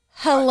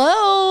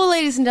Hello,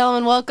 ladies and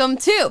gentlemen. Welcome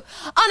to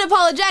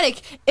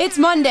Unapologetic. It's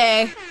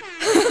Monday.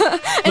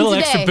 Little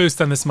extra boost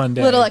on this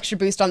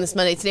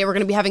Monday. Today we're going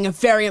to be having a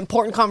very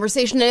important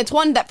conversation, and it's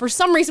one that for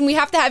some reason we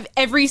have to have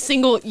every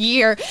single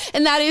year,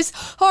 and that is,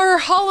 are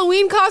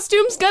Halloween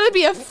costumes going to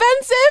be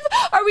offensive?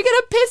 Are we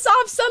going to piss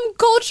off some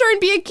culture and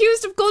be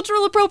accused of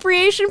cultural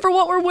appropriation for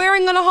what we're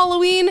wearing on a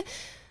Halloween?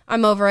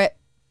 I'm over it.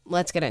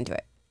 Let's get into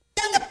it.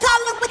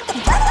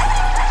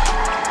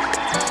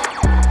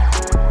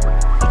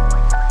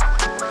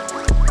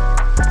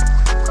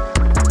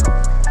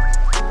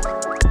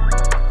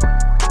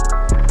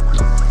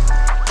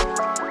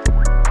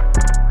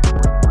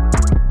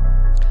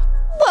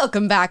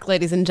 Welcome back,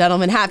 ladies and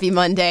gentlemen. Happy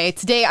Monday.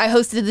 Today, I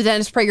hosted the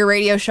Dennis Prager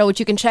Radio Show, which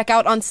you can check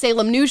out on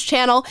Salem News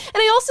Channel. And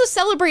I also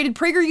celebrated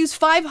PragerU's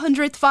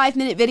 500th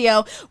 5-minute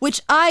video, which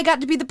I got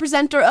to be the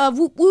presenter of.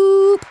 Whoop,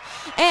 whoop.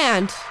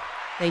 And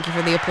thank you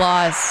for the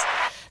applause.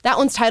 That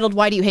one's titled,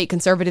 Why Do You Hate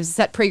Conservatives? It's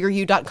at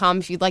PragerU.com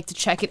if you'd like to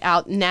check it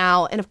out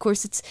now. And of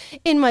course, it's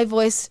in my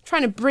voice,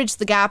 trying to bridge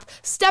the gap,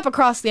 step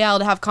across the aisle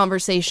to have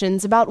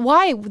conversations about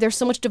why there's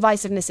so much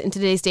divisiveness in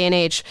today's day and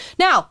age.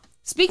 Now,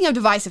 speaking of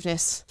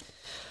divisiveness,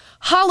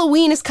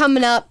 Halloween is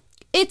coming up.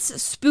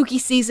 It's spooky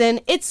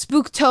season. It's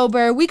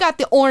Spooktober. We got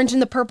the orange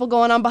and the purple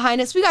going on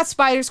behind us. We got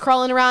spiders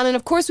crawling around. And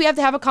of course, we have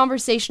to have a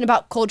conversation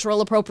about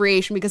cultural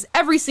appropriation because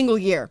every single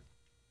year,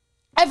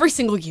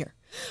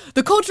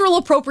 the cultural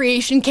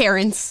appropriation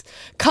Karens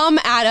come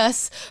at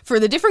us for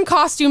the different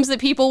costumes that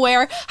people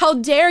wear. How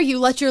dare you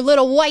let your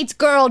little white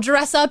girl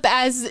dress up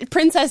as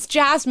Princess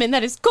Jasmine?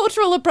 That is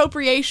cultural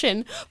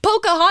appropriation.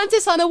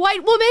 Pocahontas on a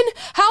white woman?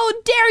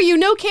 How dare you?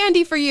 No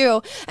candy for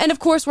you. And of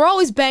course, we're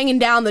always banging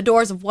down the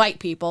doors of white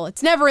people.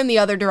 It's never in the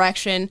other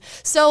direction.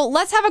 So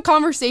let's have a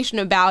conversation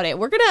about it.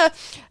 We're going to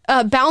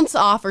bounce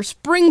off or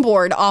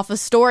springboard off a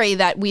story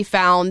that we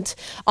found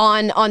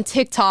on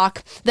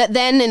TikTok that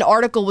then an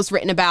article was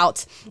written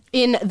about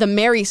in the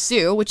Mary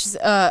Sue, which is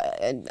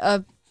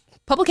a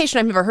publication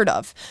I've never heard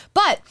of.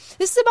 But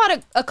this is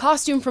about a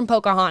costume from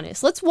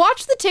Pocahontas. Let's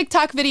watch the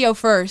TikTok video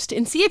first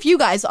and see if you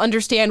guys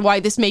understand why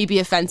this may be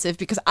offensive,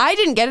 because I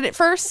didn't get it at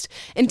first,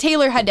 and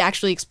Taylor had to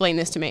actually explain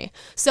this to me.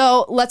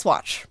 So let's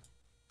watch.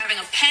 Having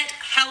a pet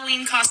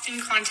Halloween costume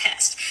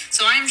contest.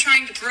 So I'm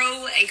trying to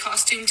throw a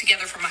costume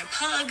together for my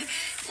pug.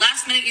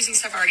 Last minute using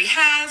stuff I already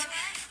have.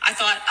 I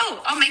thought,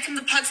 I'll make him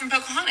the pug from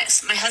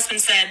Pocahontas. My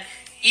husband said,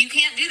 you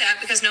can't do that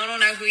because no one will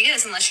know who he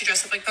is unless you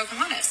dress up like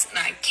Pocahontas. And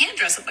I can't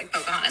dress up like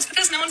Pocahontas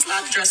because no one's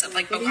allowed to dress up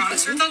like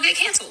Pocahontas or they'll get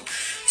canceled.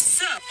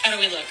 So, how do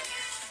we look?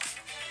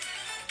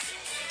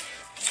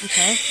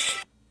 Okay.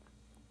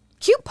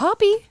 Cute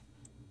puppy.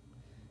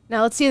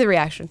 Now let's see the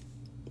reaction.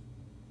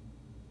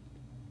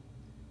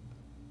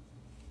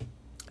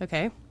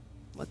 Okay,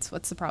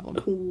 what's the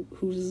problem?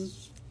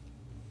 Who's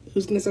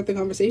gonna start the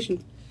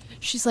conversation?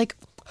 She's like,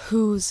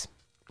 who's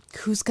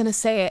gonna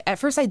say it? At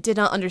first, I did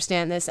not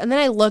understand this, and then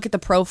I look at the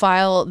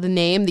profile, the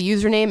name, the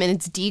username, and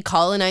it's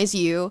decolonize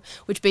you,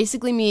 which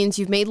basically means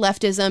you've made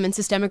leftism and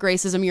systemic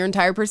racism your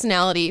entire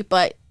personality.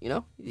 But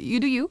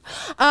you do you.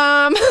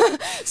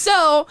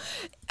 So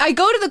I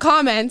go to the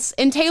comments,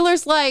 and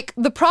Taylor's like,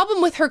 the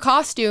problem with her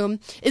costume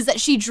is that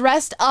she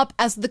dressed up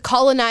as the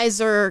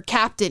colonizer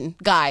captain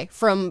guy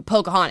from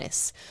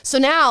Pocahontas. So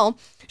now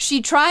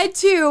she tried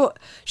to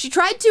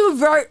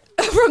avert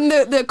from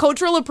the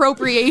cultural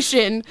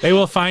appropriation. They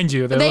will find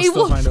you. They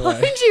will find a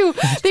way.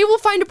 They will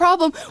find a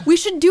problem. We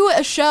should do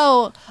a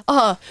show.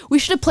 We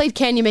should have played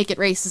Can You Make It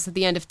Racist at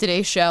the end of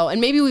today's show,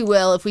 and maybe we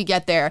will if we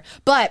get there.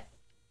 But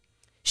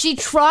she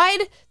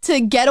tried to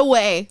get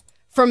away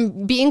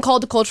from being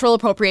called a cultural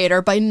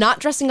appropriator by not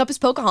dressing up as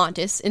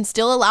Pocahontas and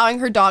still allowing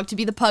her dog to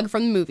be the pug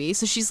from the movie.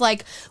 So she's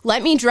like,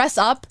 let me dress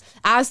up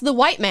as the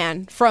white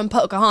man from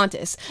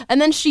Pocahontas.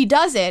 And then she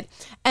does it,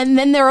 and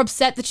then they're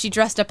upset that she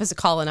dressed up as a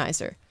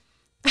colonizer.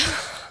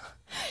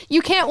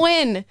 You can't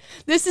win.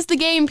 This is the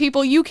game,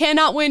 people. You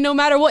cannot win no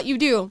matter what you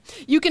do.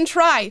 You can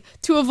try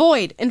to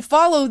avoid and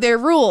follow their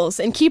rules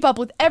and keep up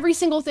with every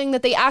single thing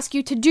that they ask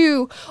you to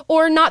do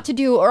or not to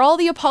do, or all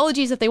the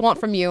apologies that they want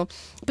from you.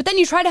 But then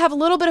you try to have a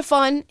little bit of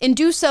fun and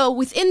do so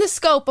within the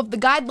scope of the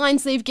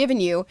guidelines they've given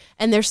you,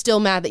 and they're still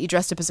mad that you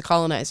dressed up as a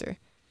colonizer.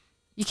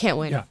 You can't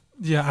win.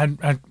 Yeah.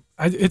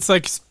 It's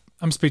like,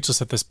 I'm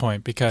speechless at this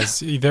point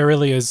because there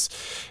really is.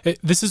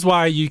 This is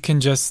why you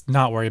can just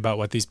not worry about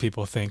what these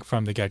people think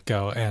from the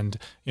get-go. And,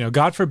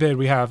 God forbid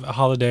we have a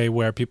holiday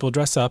where people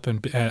dress up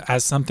and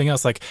as something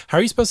else. Like, how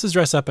are you supposed to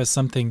dress up as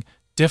something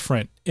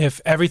different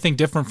if everything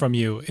different from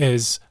you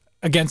is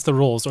against the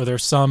rules or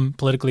there's some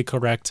politically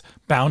correct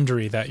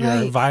boundary that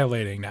you're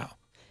violating now?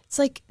 It's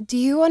like, do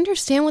you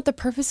understand what the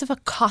purpose of a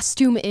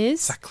costume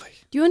is? Exactly.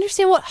 Do you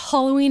understand what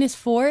Halloween is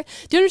for?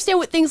 Do you understand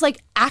what things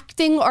like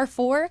acting are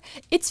for?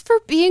 It's for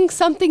being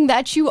something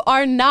that you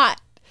are not.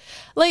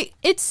 Like,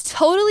 it's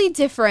totally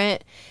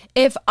different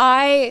if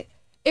a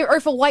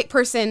white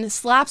person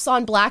slaps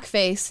on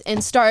blackface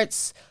and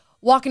starts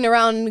walking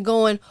around and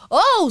going,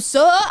 oh,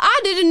 sir, I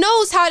didn't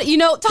know how to,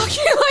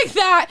 talking like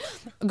that.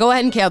 Go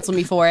ahead and cancel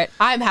me for it.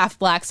 I'm half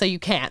black, so you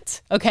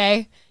can't,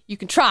 okay? You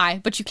can try,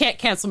 but you can't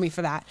cancel me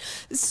for that.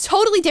 It's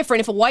totally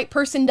different if a white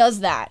person does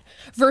that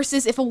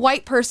versus if a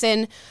white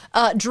person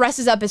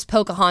dresses up as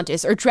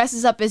Pocahontas or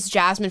dresses up as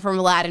Jasmine from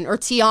Aladdin or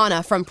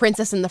Tiana from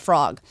Princess and the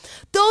Frog.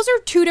 Those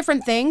are two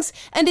different things,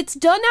 and it's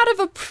done out of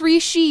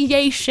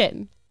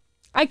appreciation.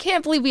 I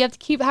can't believe we have to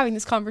keep having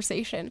this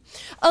conversation.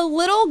 A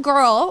little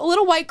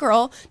white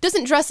girl,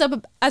 doesn't dress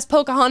up as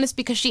Pocahontas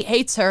because she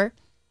hates her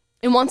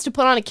and wants to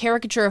put on a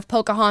caricature of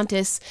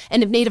Pocahontas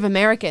and of Native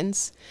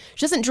Americans.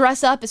 She doesn't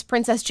dress up as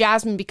Princess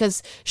Jasmine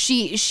because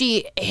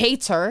she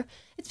hates her.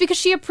 It's because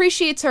she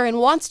appreciates her and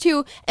wants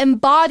to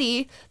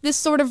embody this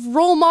sort of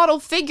role model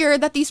figure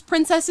that these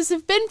princesses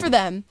have been for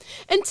them.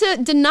 And to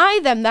deny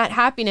them that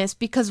happiness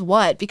because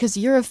what? Because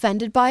you're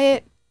offended by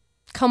it?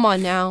 Come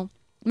on now.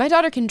 My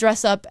daughter can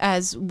dress up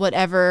as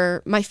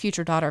whatever, my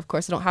future daughter, of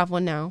course, I don't have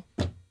one now.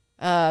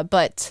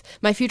 But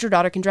my future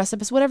daughter can dress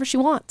up as whatever she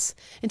wants.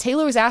 And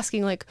Taylor was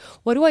asking, like,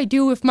 what do I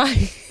do if my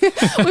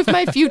if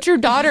my future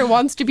daughter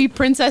wants to be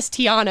Princess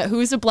Tiana, who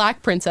is a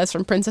black princess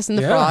from Princess and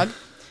the Frog?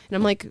 And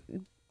I'm like,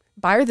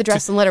 buy her the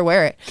dress and let her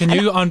wear it. Can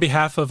you, on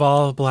behalf of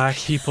all black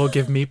people,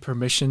 give me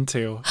permission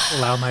to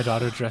allow my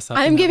daughter to dress up?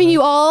 I'm giving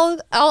you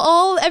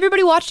all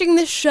everybody watching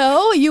this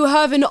show, you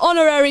have an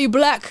honorary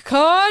black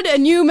card,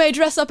 and you may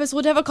dress up as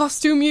whatever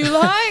costume you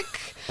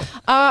like.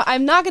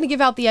 I'm not going to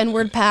give out the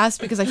N-word pass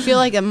because I feel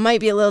like it might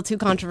be a little too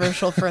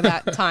controversial for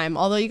that time.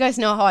 Although you guys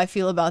know how I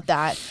feel about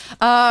that.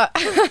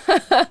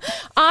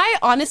 I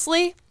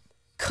honestly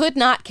could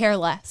not care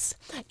less,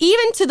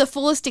 even to the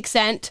fullest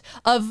extent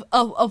of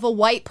a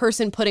white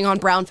person putting on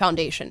brown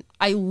foundation.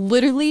 I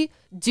literally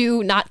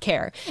do not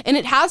care, and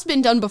it has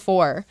been done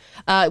before.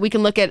 We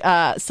can look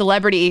at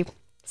celebrity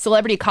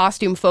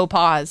costume faux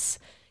pas.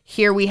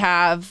 Here we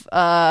have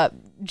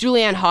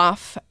Julianne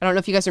Hough. I don't know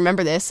if you guys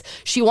remember this.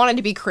 She wanted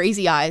to be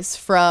Crazy Eyes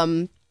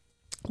from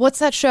what's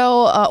that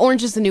show?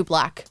 Orange is the New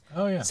Black.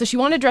 Oh, yeah. So she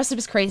wanted to dress up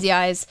as Crazy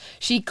Eyes.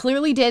 She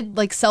clearly did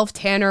like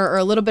self-tanner or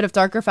a little bit of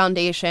darker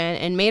foundation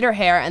and made her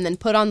hair and then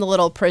put on the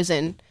little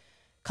prison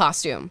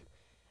costume.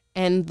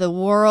 And the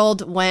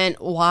world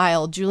went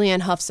wild.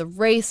 Julianne Hough's a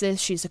racist.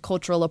 She's a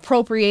cultural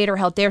appropriator.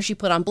 How dare she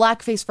put on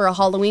blackface for a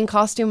Halloween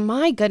costume?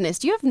 My goodness.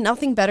 Do you have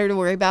nothing better to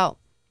worry about?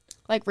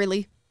 Like,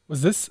 really?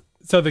 Was this...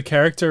 So the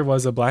character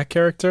was a black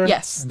character?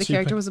 Yes, the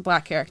character was a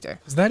black character.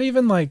 Is that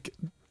even like...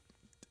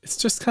 It's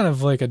just kind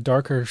of like a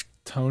darker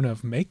tone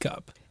of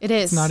makeup. It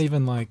is. It's not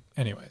even like...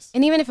 Anyways.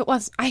 And even if it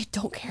was, I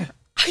don't care.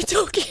 I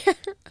don't care.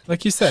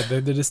 Like you said,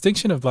 the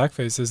distinction of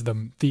blackface is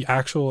the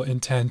actual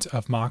intent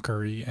of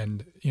mockery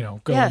and,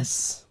 going...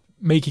 Yes.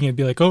 Making it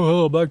be like,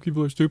 oh, black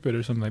people are stupid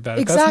or something like that.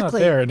 Exactly. If that's not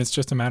there and it's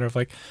just a matter of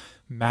like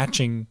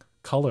matching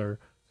color,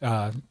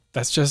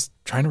 that's just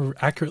trying to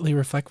accurately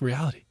reflect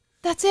reality.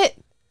 That's it.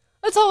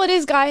 That's all it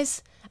is,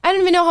 guys. I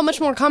don't even know how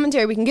much more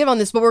commentary we can give on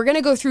this, but we're going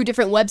to go through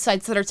different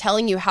websites that are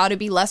telling you how to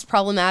be less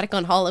problematic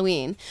on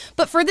Halloween.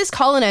 But for this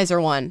colonizer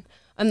one,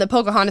 and the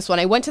Pocahontas one,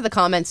 I went to the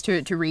comments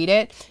to read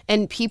it,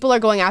 and people are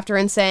going after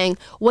and saying,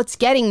 what's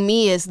getting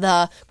me is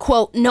the,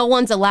 quote, no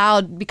one's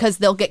allowed because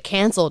they'll get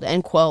canceled,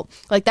 end quote.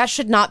 Like, that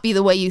should not be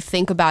the way you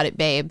think about it,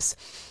 babes.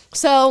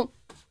 So...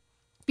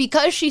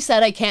 because she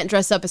said I can't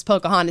dress up as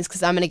Pocahontas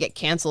because I'm going to get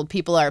canceled,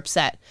 people are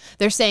upset.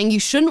 They're saying you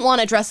shouldn't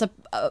want to dress up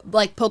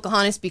like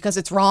Pocahontas because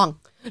it's wrong,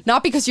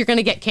 not because you're going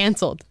to get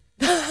canceled.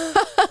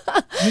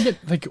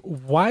 Like,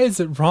 why is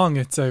it wrong?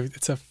 It's a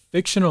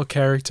fictional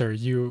character.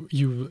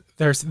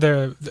 There's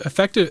the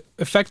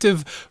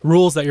effective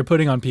rules that you're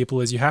putting on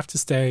people is you have to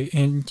stay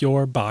in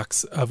your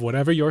box of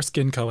whatever your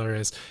skin color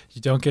is.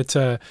 You don't get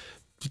to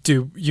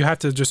you have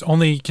to just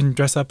only can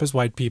dress up as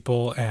white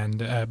people, and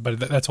but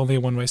that's only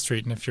a one-way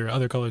street. And if you're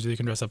other colors, you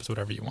can dress up as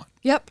whatever you want.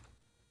 Yep.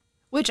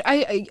 Which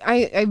I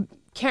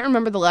can't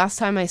remember the last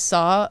time I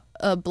saw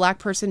a black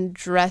person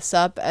dress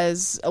up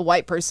as a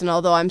white person,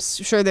 although I'm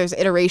sure there's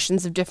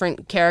iterations of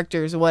different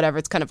characters or whatever.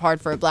 It's kind of hard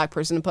for a black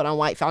person to put on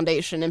white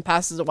foundation and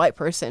pass as a white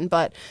person.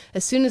 But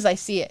as soon as I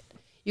see it,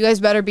 you guys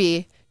better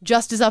be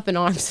just as up in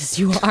arms as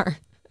you are.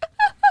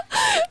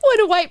 When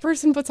a white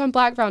person puts on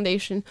black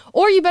foundation.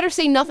 Or you better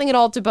say nothing at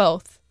all to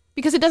both,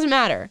 because it doesn't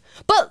matter.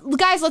 But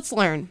guys, let's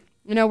learn.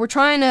 We're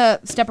trying to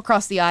step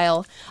across the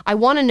aisle. I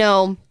want to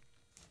know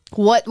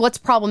what's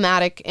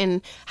problematic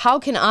and how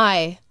can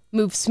I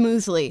move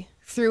smoothly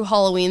through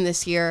Halloween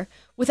this year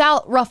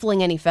without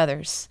ruffling any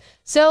feathers.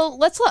 So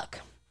let's look.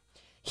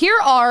 Here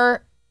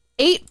are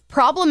 8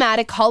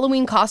 problematic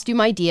Halloween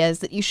costume ideas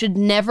that you should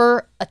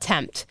never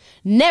attempt.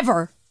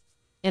 Never,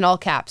 in all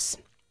caps.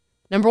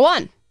 Number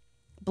 1.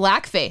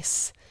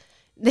 Blackface.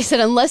 They said,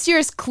 unless you're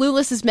as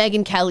clueless as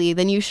Megyn Kelly,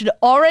 then you should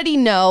already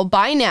know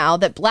by now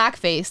that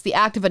blackface, the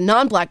act of a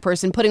non-black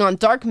person putting on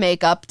dark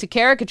makeup to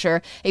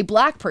caricature a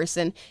black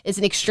person, is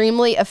an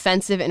extremely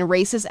offensive and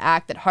racist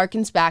act that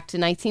harkens back to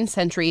 19th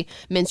century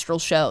minstrel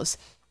shows.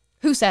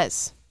 Who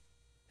says?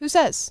 Who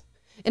says?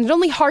 And it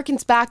only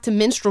harkens back to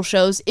minstrel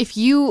shows if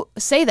you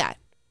say that,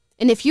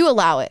 and if you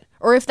allow it,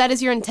 or if that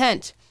is your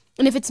intent.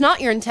 And if it's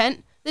not your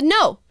intent, then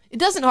no. It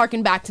doesn't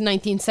harken back to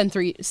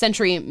 19th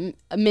century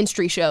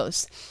minstrel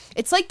shows.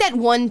 It's like that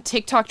one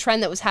TikTok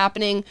trend that was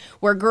happening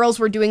where girls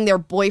were doing their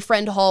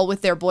boyfriend haul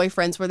with their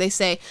boyfriends, where they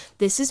say,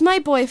 this is my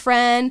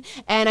boyfriend,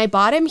 and I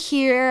bought him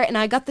here, and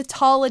I got the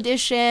tall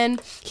edition.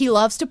 He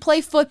loves to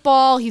play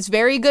football. He's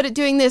very good at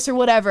doing this or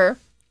whatever.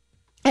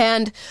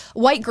 And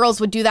white girls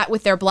would do that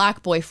with their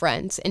black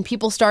boyfriends, and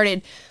people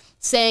started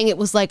saying it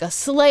was like a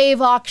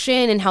slave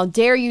auction, and how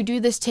dare you do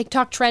this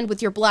TikTok trend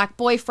with your black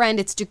boyfriend.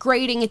 It's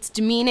degrading, it's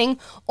demeaning.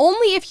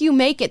 Only if you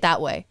make it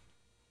that way.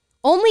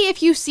 Only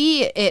if you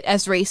see it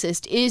as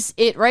racist is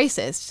it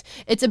racist.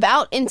 It's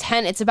about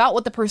intent. It's about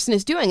what the person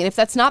is doing. And if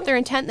that's not their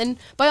intent, then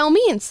by all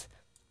means,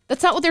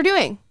 that's not what they're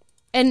doing.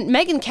 And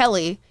Megyn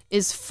Kelly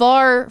is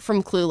far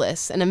from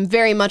clueless, and I'm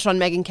very much on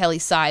Megyn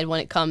Kelly's side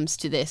when it comes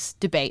to this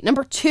debate.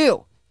 Number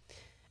 2,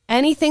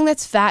 anything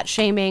that's fat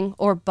shaming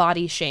or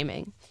body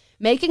shaming.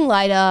 Making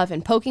light of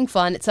and poking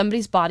fun at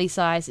somebody's body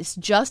size is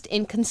just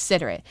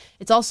inconsiderate.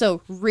 It's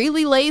also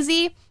really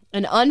lazy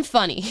and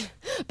unfunny.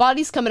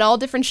 Bodies come in all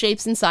different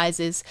shapes and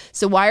sizes,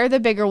 so why are the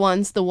bigger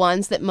ones the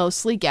ones that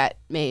mostly get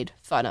made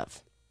fun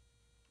of?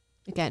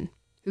 Again,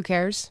 who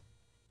cares?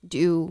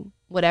 Do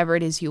whatever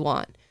it is you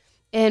want.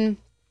 And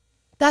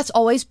that's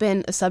always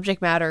been a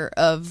subject matter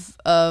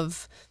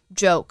of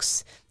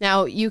jokes.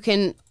 Now, you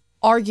can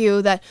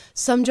argue that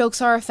some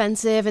jokes are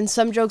offensive and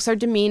some jokes are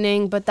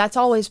demeaning, but that's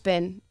always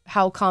been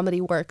how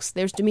comedy works.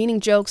 There's demeaning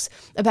jokes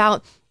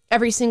about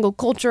every single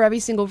culture, every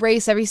single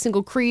race, every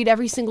single creed,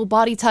 every single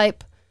body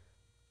type,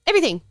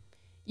 everything.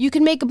 You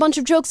can make a bunch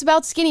of jokes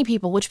about skinny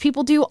people, which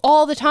people do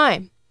all the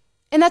time.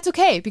 And that's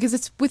okay, because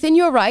it's within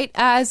your right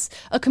as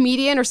a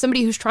comedian or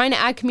somebody who's trying to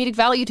add comedic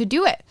value to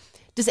do it.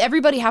 Does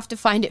everybody have to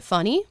find it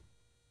funny?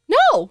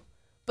 No.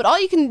 But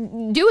all you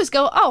can do is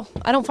go, oh,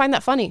 I don't find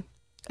that funny.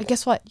 And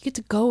guess what? You get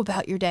to go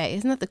about your day.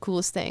 Isn't that the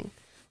coolest thing?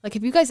 Like,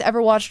 have you guys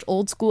ever watched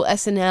old school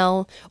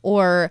SNL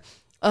or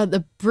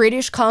the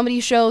British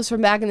comedy shows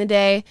from back in the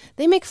day?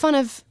 They make fun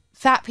of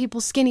fat people,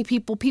 skinny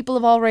people, people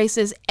of all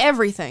races,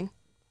 everything.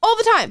 All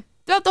the time,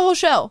 throughout the whole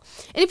show.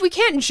 And if we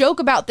can't joke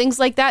about things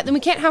like that, then we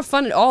can't have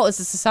fun at all as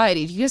a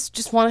society. Do you guys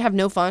just want to have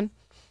no fun?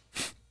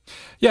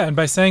 Yeah, and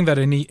by saying that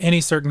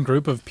any certain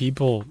group of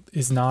people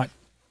is not,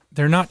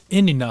 they're not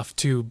in enough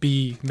to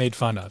be made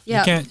fun of.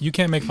 Yeah. You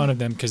can't make fun of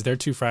them because they're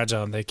too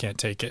fragile and they can't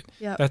take it.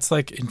 Yeah. That's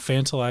like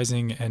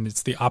infantilizing, and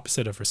it's the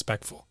opposite of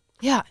respectful.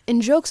 Yeah,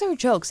 and jokes are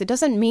jokes. It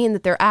doesn't mean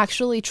that they're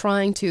actually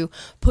trying to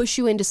push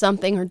you into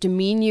something or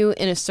demean you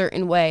in a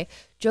certain way.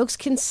 Jokes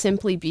can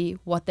simply be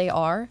what they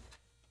are,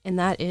 and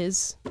that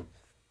is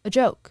a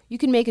joke. You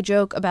can make a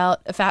joke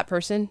about a fat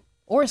person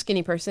or a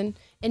skinny person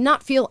and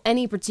not feel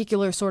any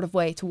particular sort of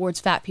way towards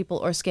fat people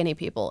or skinny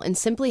people, and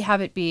simply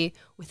have it be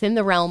within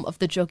the realm of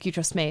the joke you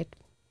just made.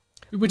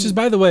 Which is,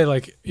 by the way,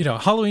 like, you know,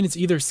 Halloween is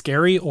either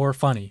scary or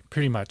funny,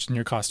 pretty much, in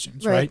your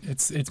costumes, right?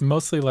 It's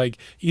mostly like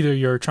either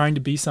you're trying to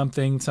be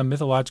something, some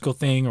mythological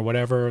thing or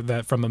whatever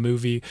that from a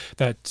movie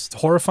that's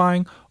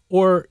horrifying,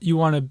 or you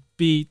want to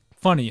be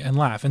funny and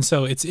laugh. And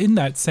so it's in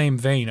that same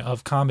vein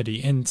of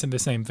comedy, in the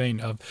same vein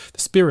of the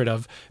spirit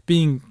of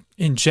being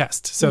in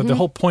jest. So the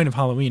whole point of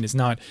Halloween is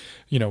not,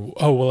 you know,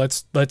 oh, well,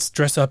 let's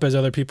dress up as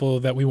other people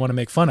that we want to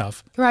make fun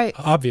of. Right.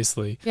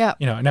 Obviously. Yeah.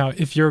 You know, now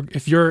if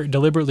you're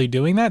deliberately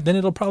doing that, then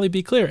it'll probably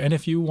be clear. And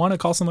if you want to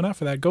call someone out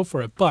for that, go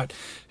for it. But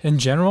in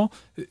general,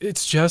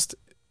 it's just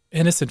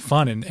innocent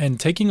fun, and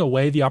taking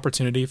away the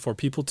opportunity for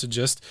people to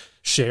just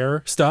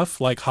share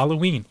stuff like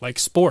Halloween, like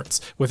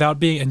sports,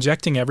 without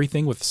injecting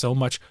everything with so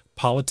much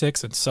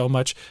politics and so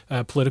much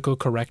political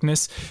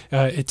correctness.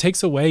 It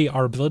takes away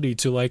our ability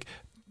to like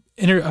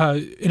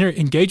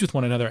engage with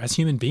one another as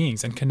human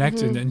beings and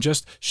connect and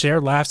just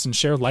share laughs and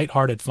share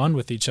lighthearted fun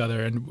with each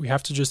other. And we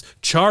have to just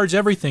charge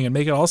everything and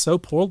make it all so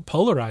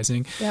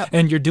polarizing. Yep.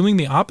 And you're doing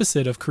the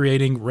opposite of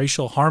creating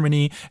racial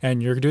harmony,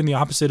 and you're doing the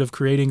opposite of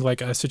creating like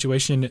a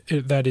situation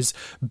that is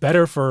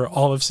better for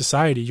all of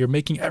society. You're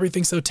making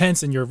everything so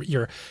tense, and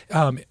you're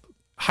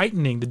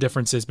heightening the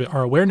differences, but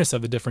our awareness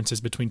of the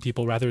differences between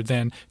people rather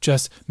than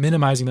just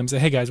minimizing them. Say,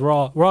 hey guys, we're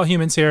all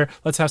humans here.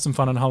 Let's have some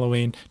fun on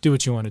Halloween. Do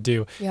what you want to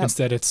do. Yep.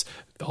 Instead, it's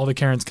all the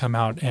Karens come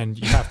out, and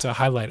you have to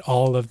highlight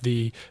all of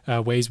the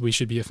ways we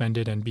should be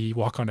offended and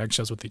walk on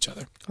eggshells with each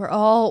other. We're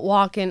all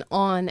walking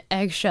on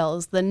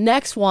eggshells. The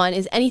next one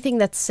is anything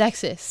that's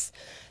sexist.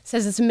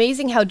 Says it's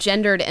amazing how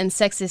gendered and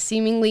sexist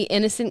seemingly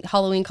innocent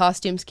Halloween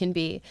costumes can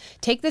be.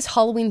 Take this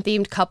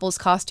Halloween-themed couple's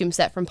costume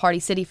set from Party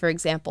City, for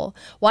example.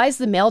 Why is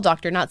the male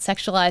doctor not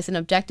sexualized and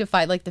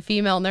objectified like the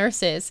female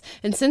nurses?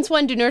 And since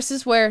when do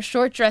nurses wear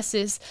short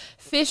dresses,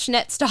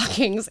 fishnet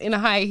stockings, and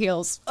high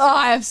heels? Oh,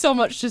 I have so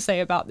much to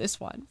say about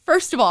this one.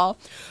 First of all,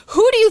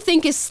 who do you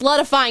think is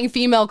slutifying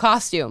female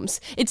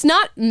costumes? It's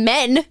not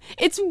men,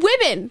 it's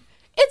women.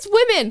 It's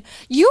women.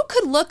 You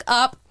could look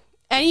up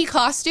any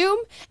costume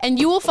and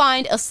you will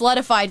find a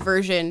slutified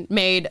version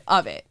made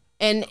of it.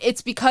 And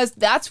it's because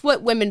that's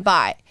what women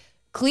buy.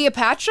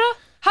 Cleopatra?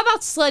 How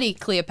about slutty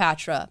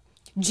Cleopatra?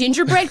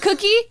 Gingerbread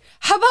cookie?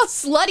 How about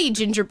slutty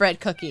gingerbread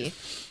cookie?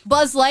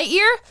 Buzz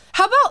Lightyear?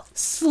 How about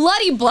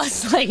slutty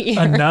Buzz Lightyear?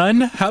 A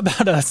nun? How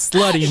about a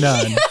slutty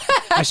nun?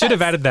 I should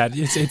have added that.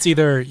 It's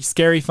either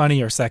scary,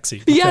 funny, or sexy.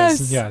 Because,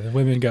 Yes. yeah, the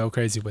women go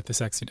crazy with the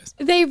sexiness.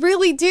 They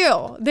really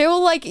do. They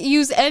will like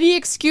use any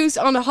excuse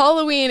on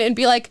Halloween and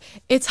be like,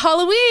 it's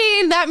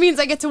Halloween. That means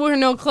I get to wear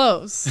no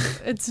clothes.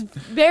 It's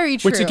very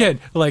true. Which again,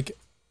 like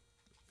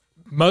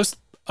most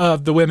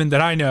of the women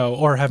that I know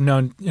or have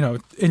known,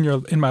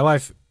 in my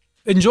life,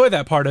 enjoy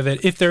that part of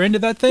it. If they're into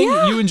that thing,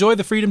 you enjoy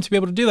the freedom to be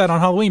able to do that on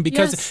Halloween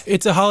because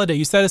it's a holiday.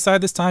 You set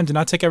aside this time to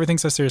not take everything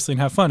so seriously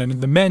and have fun.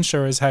 And the men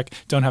sure as heck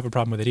don't have a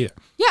problem with it either.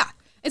 Yeah.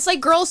 It's like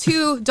girls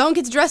who don't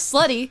get to dress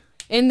slutty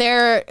in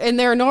their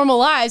normal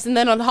lives, and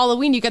then on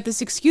Halloween you get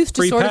this excuse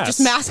to Free sort pass. of just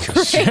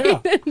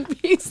masquerade and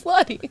be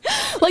slutty.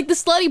 Like the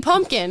slutty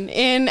pumpkin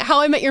in How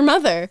I Met Your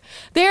Mother.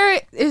 There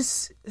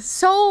is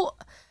so...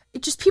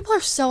 Just people are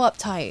so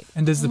uptight.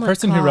 And does the my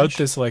person who wrote gosh.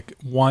 this like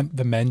want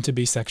the men to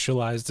be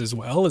sexualized as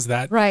well? Is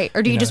that Right.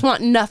 Or do you just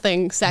want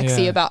nothing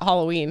sexy Yeah. about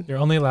Halloween? You're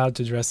only allowed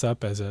to dress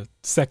up as a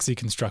sexy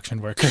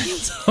construction worker.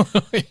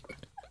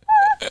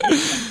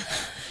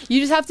 You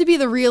just have to be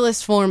the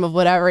realest form of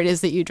whatever it is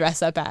that you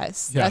dress up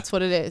as. Yeah. That's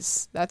what it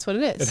is. That's what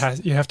it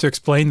is. You have to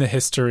explain the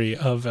history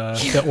of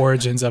the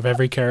origins of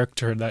every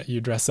character that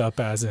you dress up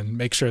as and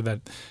make sure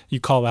that you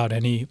call out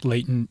any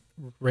latent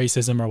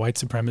racism or white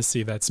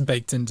supremacy that's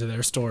baked into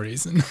their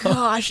stories.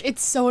 Gosh,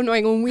 it's so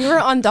annoying. When we were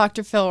on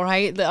Dr. Phil,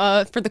 right,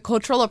 for the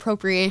cultural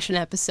appropriation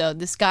episode,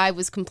 this guy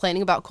was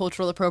complaining about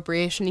cultural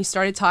appropriation. He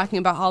started talking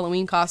about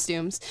Halloween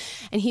costumes,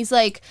 and he's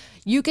like,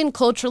 you can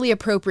culturally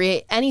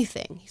appropriate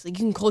anything. He's like,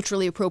 you can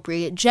culturally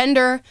appropriate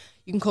gender,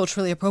 you can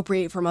culturally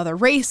appropriate from other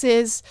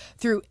races,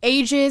 through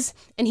ages.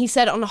 And he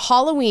said on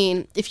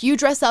Halloween, if you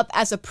dress up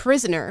as a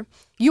prisoner,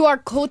 you are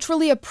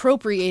culturally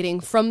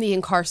appropriating from the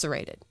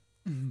incarcerated.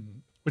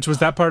 Which was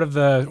that part of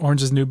the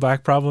Orange is New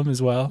Black problem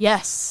as well?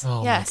 Yes. Oh,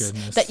 my yes.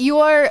 goodness. That you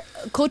are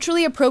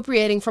culturally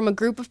appropriating from a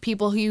group of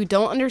people who you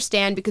don't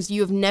understand because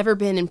you have never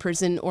been in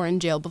prison or in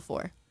jail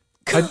before.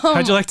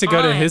 How'd you like to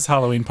go to on. his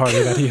Halloween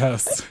party that he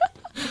hosts?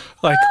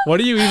 Like, what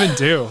do you even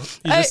do?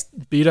 You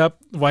just beat up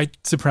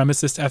white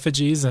supremacist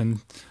effigies and,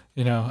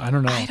 I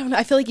don't know. I don't know.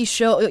 I feel like you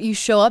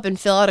show up and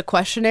fill out a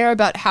questionnaire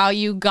about how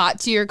you got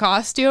to your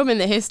costume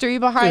and the history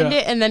behind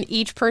Yeah. it, and then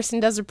each person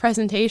does a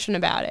presentation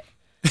about it.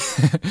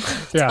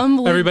 Yeah,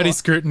 unbelievable. everybody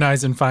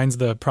scrutinizes and finds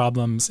the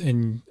problems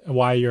in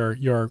why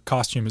your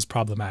costume is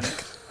problematic.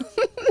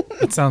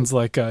 It sounds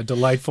like a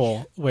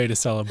delightful way to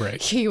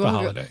celebrate You the wanna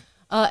go- holiday.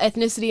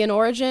 Ethnicity and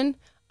origin.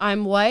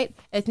 I'm white.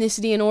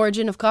 Ethnicity and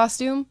origin of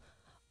costume.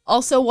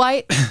 Also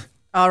white.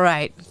 All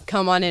right.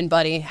 Come on in,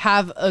 buddy.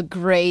 Have a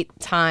great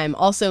time.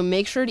 Also,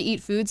 make sure to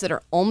eat foods that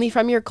are only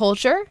from your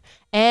culture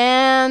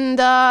and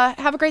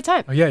have a great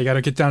time. Oh yeah, you got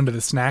to get down to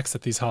the snacks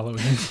at these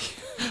Halloween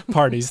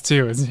parties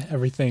too. Is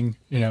everything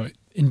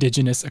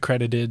indigenous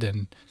accredited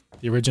and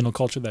the original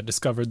culture that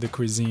discovered the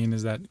cuisine,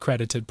 is that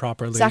credited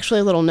properly? It's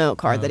actually a little note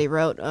card that he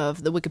wrote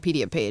of the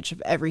Wikipedia page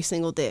of every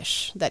single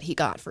dish that he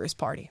got for his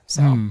party.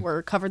 So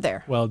we're covered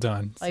there. Well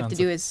done. All you have to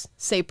Sounds do is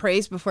say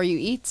praise before you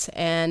eat,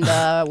 and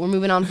we're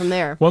moving on from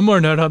there. One more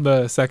note on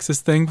the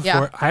sexist thing before.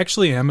 Yeah. I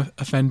actually am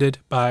offended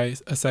by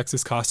a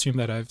sexist costume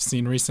that I've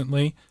seen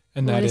recently,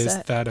 and What that is is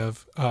that? that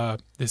of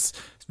this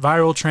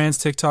viral trans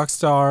TikTok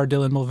star,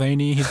 Dylan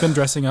Mulvaney. He's been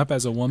dressing up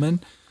as a woman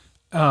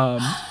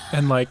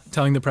and like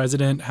telling the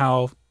president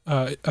how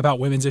about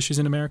women's issues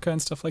in America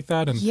and stuff like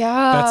that. And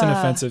Yeah. that's an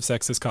offensive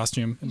sexist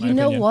costume, in my You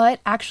know opinion. what?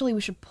 Actually,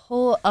 we should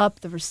pull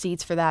up the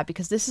receipts for that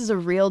because this is a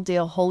real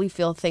deal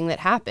Holyfield thing that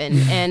happened.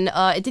 And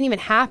it didn't even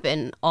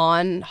happen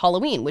on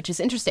Halloween, which is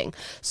interesting.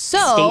 So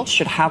States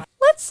should have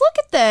let's look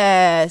at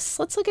this.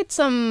 Let's look at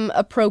some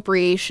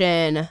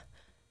appropriation.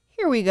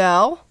 Here we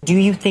go. Do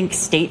you think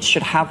states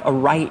should have a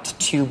right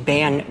to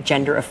ban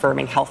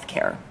gender-affirming health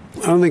care?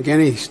 I don't think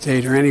any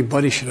state or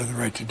anybody should have the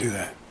right to do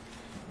that.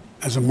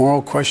 As a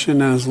moral question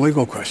and as a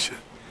legal question.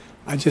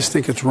 I just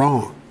think it's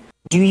wrong.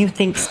 Do you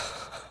think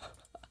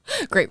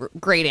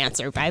Great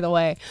answer, by the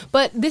way.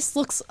 But this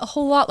looks a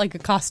whole lot like a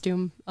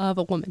costume of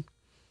a woman.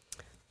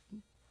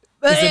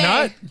 But Is it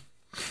not?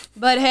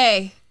 But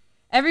hey,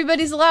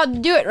 everybody's allowed to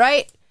do it,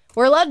 right?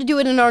 We're allowed to do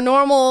it in our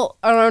normal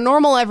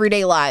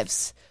everyday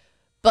lives.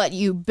 But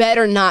you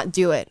better not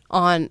do it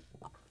on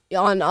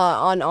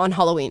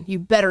Halloween. You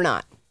better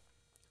not,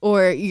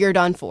 or you're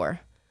done for.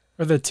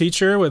 Or the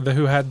teacher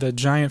who had the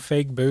giant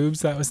fake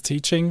boobs that was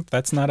teaching.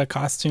 That's not a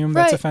costume.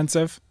 That's Right.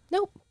 offensive.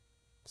 Nope,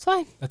 it's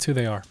fine. That's who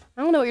they are.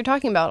 I don't know what you're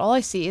talking about. All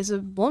I see is a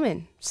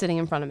woman sitting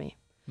in front of me.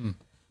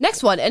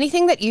 Next one,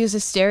 anything that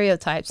uses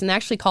stereotypes, and they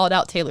actually called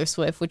out Taylor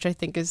Swift, which I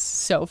think is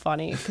so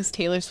funny because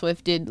Taylor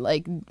Swift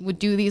would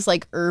do these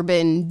like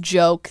urban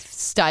joke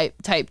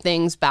type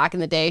things back in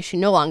the day. She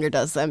no longer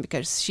does them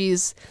because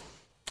she's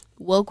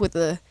woke with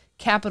a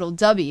capital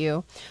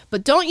W.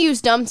 But don't use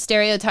dumb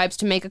stereotypes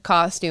to make a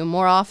costume.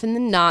 More often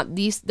than not,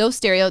 those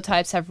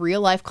stereotypes have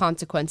real life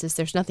consequences.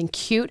 There's nothing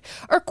cute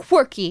or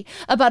quirky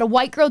about a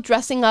white girl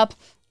dressing up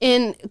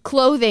in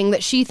clothing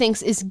that she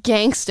thinks is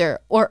gangster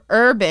or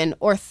urban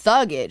or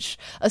thuggish,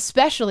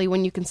 especially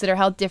when you consider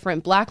how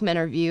different black men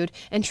are viewed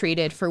and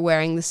treated for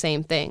wearing the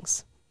same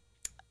things.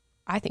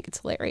 I think it's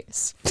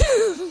hilarious.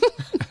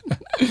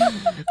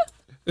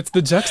 It's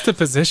the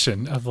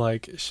juxtaposition of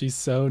like, she's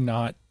so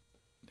not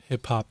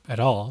hip hop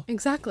at all.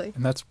 Exactly.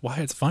 And that's why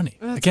it's funny.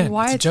 That's Again,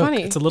 why it's a it's joke.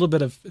 funny. It's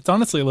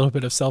honestly a little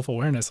bit of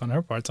self-awareness on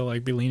her part to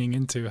like be leaning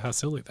into how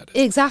silly that is.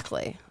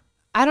 Exactly.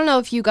 I don't know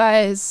if you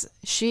guys,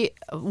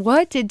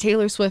 what did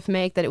Taylor Swift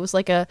make that it was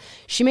like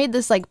she made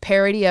this like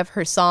parody of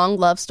her song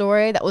Love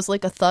Story that was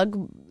like a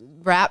thug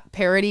rap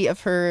parody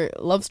of her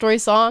Love Story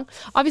song.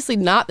 Obviously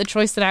not the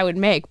choice that I would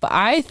make, but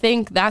I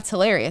think that's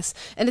hilarious.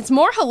 And it's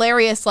more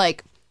hilarious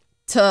like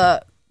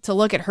to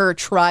look at her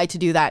try to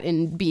do that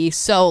and be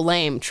so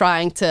lame,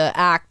 trying to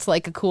act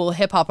like a cool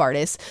hip hop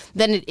artist,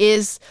 than it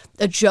is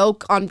a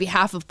joke on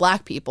behalf of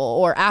black people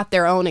or at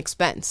their own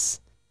expense.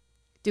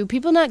 Do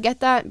people not get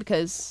that?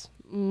 Because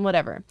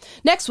whatever.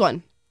 Next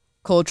one.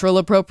 Cultural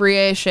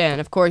appropriation.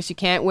 Of course, you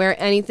can't wear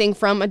anything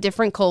from a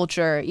different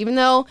culture, even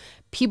though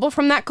people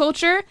from that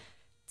culture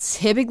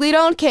typically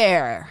don't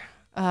care.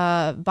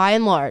 By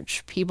and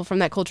large, people from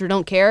that culture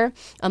don't care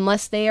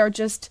unless they are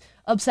just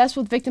obsessed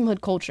with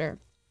victimhood culture,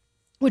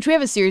 which we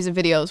have a series of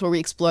videos where we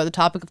explore the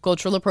topic of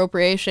cultural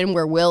appropriation,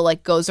 where Will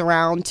like goes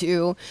around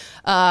to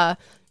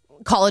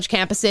college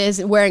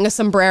campuses wearing a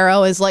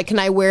sombrero, is like, can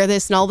I wear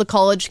this? And all the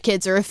college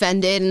kids are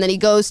offended. And then he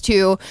goes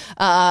to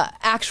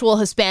actual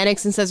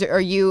Hispanics and says,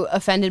 are you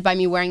offended by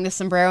me wearing this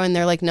sombrero? And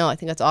they're like, no, I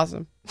think that's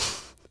awesome.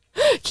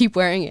 Keep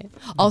wearing it.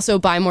 Also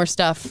buy more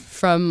stuff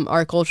from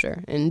our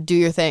culture and do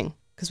your thing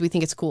because we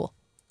think it's cool.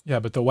 Yeah,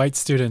 but the white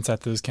students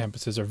at those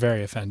campuses are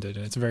very offended,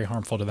 and it's very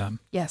harmful to them.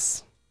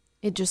 Yes.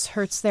 It just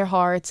hurts their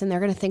hearts, and they're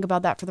going to think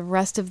about that for the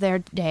rest of their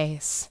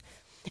days.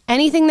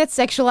 Anything that's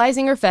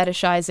sexualizing or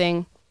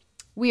fetishizing,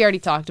 we already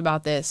talked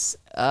about this.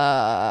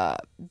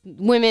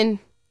 Women,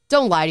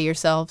 don't lie to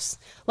yourselves.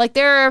 Like,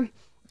 there are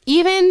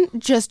even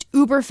just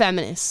uber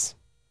feminists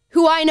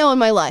who I know in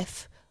my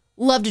life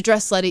love to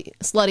dress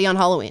slutty on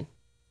Halloween.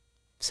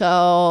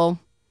 So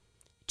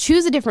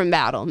choose a different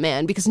battle,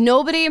 man, because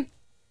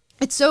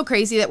it's so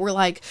crazy that we're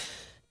like,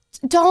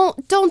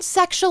 don't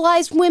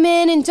sexualize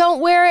women and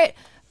don't wear it.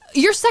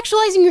 You're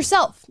sexualizing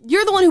yourself.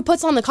 You're the one who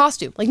puts on the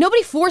costume. Like,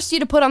 nobody forced you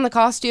to put on the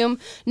costume.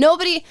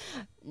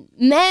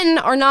 Men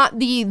are not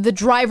the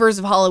drivers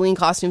of Halloween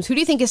costumes. Who do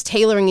you think is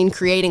tailoring and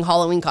creating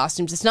Halloween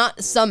costumes? It's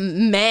not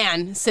some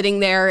man sitting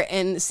there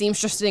and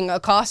seamstressing a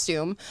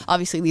costume.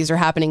 Obviously, these are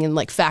happening in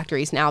like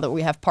factories now that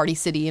we have Party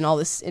City and all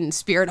this, and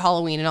Spirit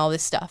Halloween and all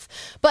this stuff.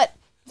 But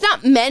it's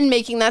not men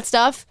making that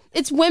stuff.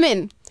 It's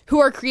women who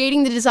are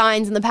creating the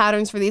designs and the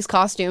patterns for these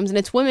costumes. And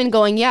it's women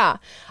going, yeah,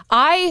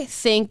 I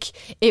think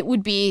it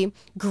would be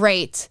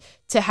great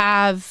to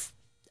have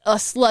a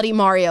slutty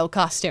Mario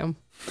costume.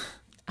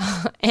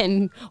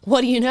 And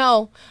what do you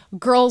know?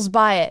 Girls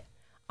buy it.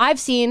 I've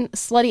seen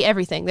slutty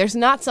everything. There's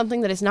not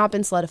something that has not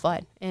been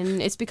slutified.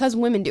 And it's because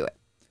women do it.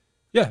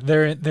 Yeah,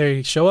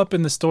 they show up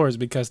in the stores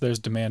because there's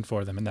demand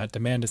for them. And that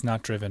demand is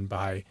not driven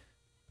by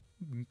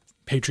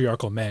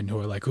patriarchal men who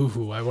are like,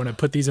 ooh, I want to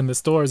put these in the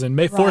stores and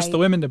may force the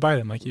women to buy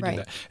them like you did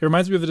that. It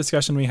reminds me of the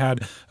discussion we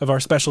had of our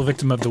special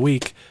victim of the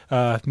week,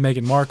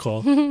 Meghan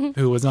Markle,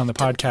 who was on the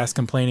podcast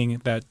complaining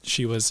that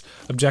she was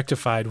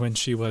objectified when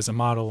she was a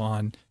model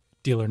on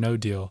Deal or No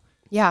Deal.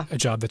 Yeah. A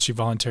job that she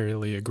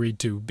voluntarily agreed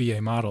to be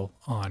a model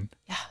on.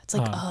 Yeah, it's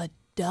like,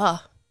 duh.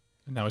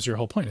 And that was your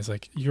whole point. It's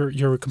like,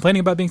 you're complaining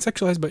about being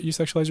sexualized, but you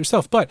sexualize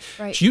yourself. But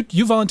right.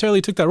 you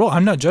voluntarily took that role.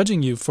 I'm not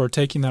judging you for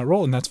taking that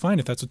role, and that's fine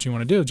if that's what you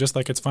want to do. Just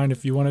like it's fine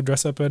if you want to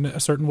dress up in a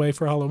certain way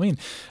for Halloween.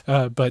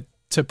 But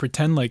to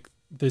pretend like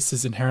this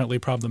is inherently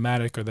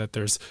problematic or that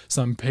there's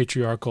some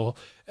patriarchal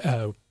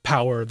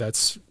power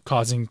that's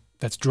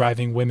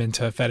driving women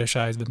to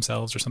fetishize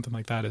themselves or something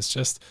like that, it's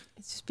just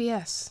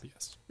BS.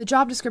 The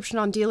job description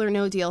on Deal or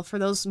No Deal for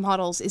those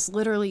models is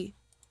literally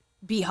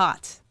be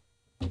hot.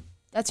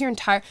 That's your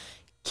entire...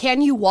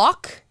 Can you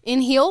walk in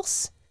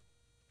heels?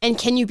 And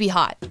can you be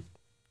hot?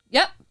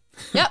 Yep.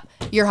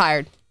 You're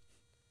hired.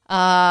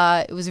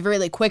 It was a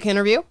really quick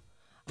interview,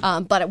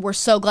 but we're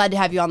so glad to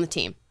have you on the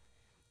team.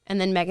 And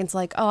then Megan's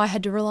like, I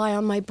had to rely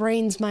on my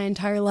brains my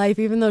entire life,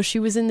 even though she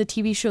was in the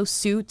TV show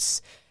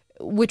Suits,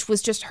 which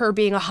was just her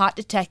being a hot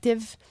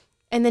detective.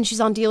 And then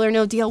she's on Deal or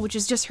No Deal, which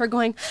is just her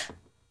going...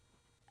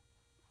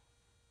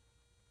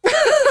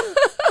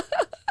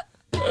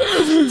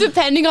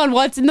 Depending on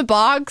what's in the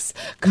box.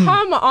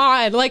 Come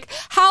on. Like,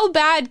 how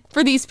bad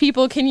for these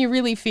people can you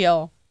really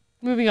feel?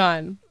 Moving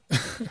on.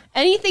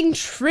 Anything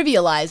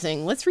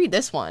trivializing. Let's read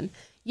this one.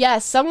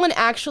 Yes, someone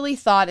actually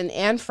thought an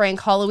Anne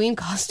Frank Halloween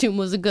costume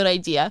was a good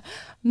idea.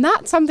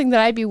 Not something that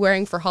I'd be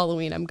wearing for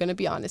Halloween. I'm going to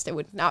be honest. I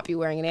would not be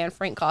wearing an Anne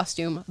Frank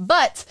costume.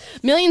 But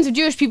millions of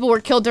Jewish people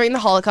were killed during the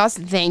Holocaust.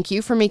 Thank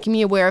you for making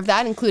me aware of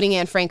that, including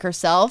Anne Frank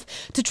herself.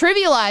 To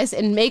trivialize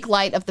and make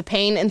light of the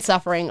pain and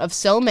suffering of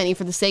so many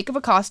for the sake of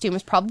a costume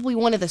is probably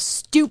one of the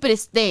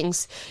stupidest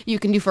things you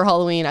can do for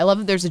Halloween. I love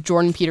that there's a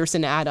Jordan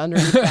Peterson ad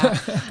underneath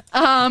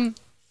that.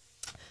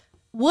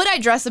 would I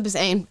dress up as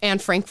Anne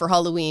Frank for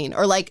Halloween,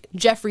 or like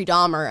Jeffrey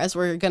Dahmer, as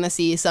we're going to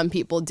see some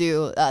people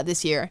do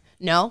this year?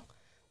 No.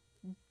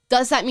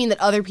 Does that mean that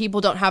other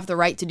people don't have the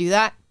right to do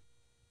that?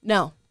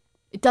 No,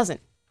 it doesn't.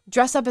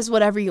 Dress up as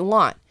whatever you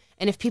want.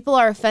 And if people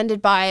are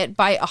offended by it,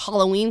 by a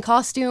Halloween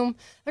costume,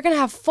 they're going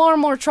to have far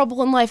more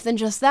trouble in life than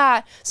just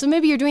that. So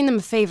maybe you're doing them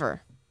a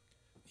favor.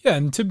 Yeah,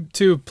 and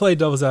to play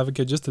devil's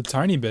advocate just a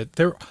tiny bit,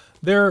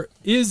 there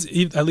is,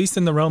 at least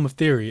in the realm of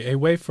theory, a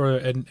way for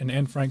an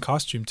Anne Frank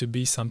costume to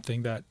be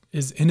something that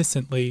is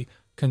innocently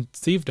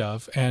conceived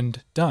of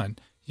and done.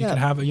 You can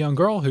have a young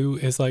girl who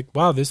is like,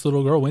 wow, this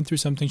little girl went through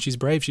something. She's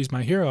brave. She's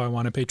my hero. I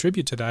want to pay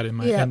tribute to that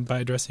and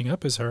by dressing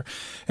up as her.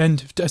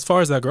 And as far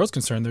as that girl's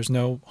concerned, there's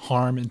no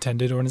harm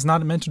intended, or it's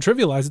not meant to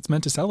trivialize. It's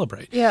meant to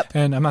celebrate. Yep.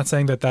 And I'm not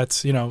saying that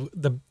that's,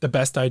 the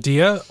best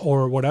idea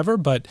or whatever,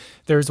 but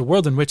there's a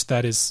world in which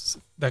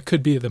that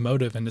could be the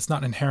motive, and it's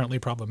not inherently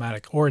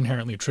problematic or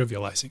inherently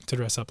trivializing to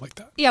dress up like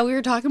that. Yeah, we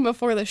were talking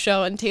before the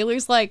show, and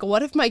Taylor's like,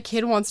 what if my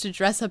kid wants to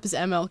dress up as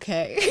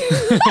MLK?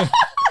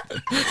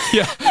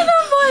 Yeah. And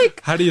I'm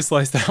like, how do you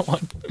slice that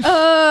one?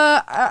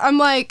 I'm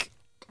like,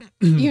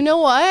 you know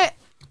what?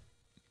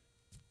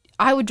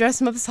 I would dress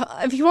him up as,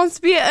 if he wants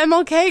to be an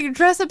MLK,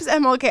 dress up as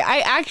MLK.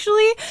 I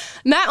actually,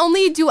 not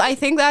only do I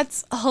think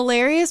that's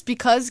hilarious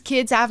because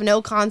kids have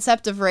no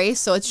concept of race,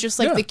 so it's just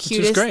like the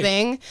cutest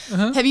thing.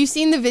 Uh-huh. Have you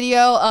seen the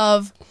video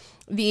of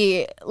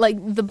the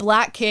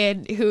black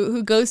kid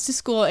who goes to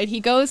school, and he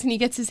goes and he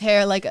gets his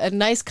hair like a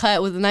nice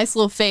cut with a nice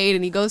little fade,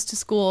 and he goes to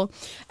school,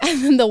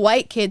 and then the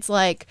white kid's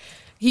like,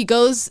 he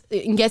goes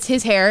and gets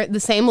his hair, the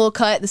same little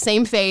cut, the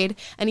same fade,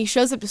 and he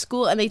shows up to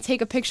school, and they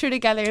take a picture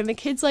together, and the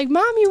kid's like,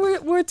 Mommy,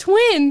 we're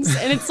twins.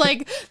 And it's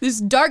like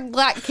this dark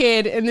black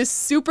kid and this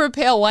super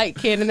pale white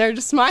kid, and they're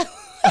just smiling.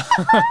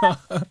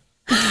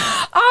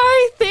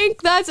 I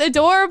think that's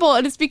adorable,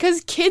 and it's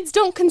because kids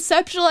don't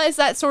conceptualize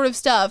that sort of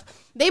stuff.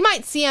 They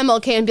might see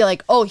MLK and be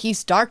like, oh,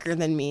 he's darker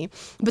than me,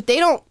 but they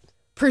don't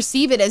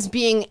perceive it as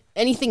being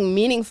anything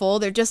meaningful.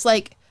 They're just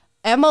like,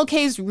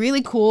 MLK is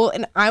really cool,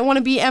 and I want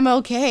to be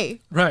MLK.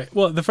 Right.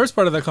 Well, the first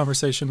part of that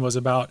conversation was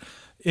about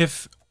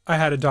if I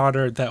had a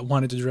daughter that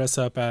wanted to dress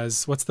up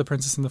as, what's the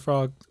Princess and the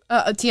Frog?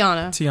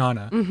 Tiana.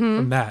 Tiana,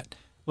 from that.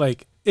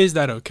 Like, is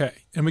that okay?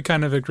 And we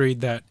kind of agreed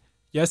that,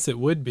 yes, it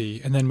would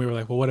be. And then we were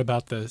like, well, what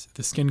about the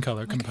skin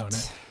color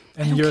component?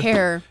 And I don't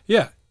care.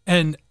 Yeah.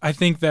 And I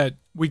think that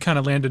we kind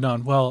of landed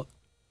on, well,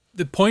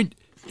 the point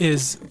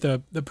is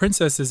the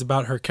princess is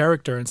about her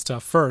character and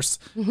stuff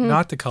first,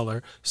 not the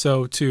color.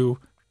 So to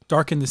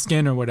darken the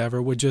skin or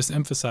whatever would just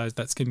emphasize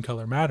that skin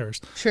color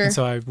matters. Sure. And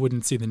so I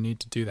wouldn't see the need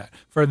to do that.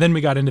 Then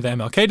we got into the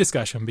MLK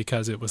discussion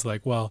because it was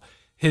like, well,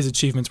 his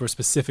achievements were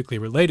specifically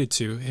related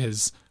to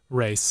his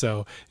race.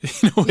 So,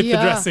 with the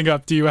dressing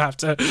up, do you have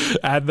to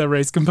add the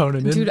race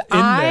component in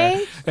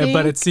there?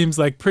 But it seems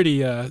like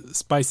pretty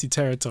spicy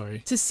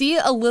territory. To see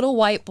a little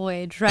white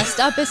boy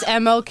dressed up as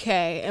MLK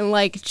and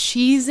like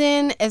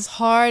cheesing as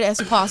hard as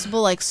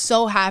possible, like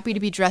so happy to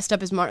be dressed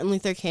up as Martin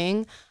Luther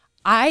King,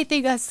 I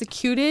think that's the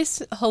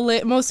cutest,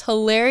 most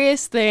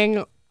hilarious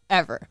thing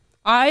ever.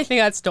 I think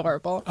that's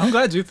adorable. I'm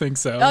glad you think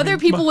so. Other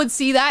people would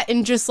see that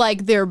and just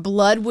like their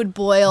blood would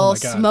boil,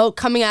 smoke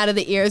coming out of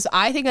the ears.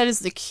 I think that is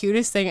the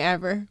cutest thing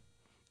ever.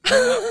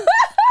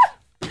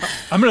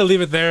 I'm going to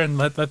leave it there and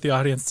let the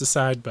audience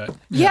decide. But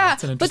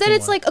but then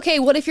it's like, okay,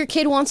 what if your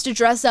kid wants to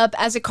dress up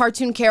as a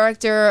cartoon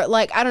character,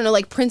 like, I don't know,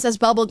 like Princess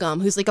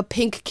Bubblegum, who's like a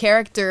pink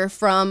character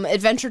from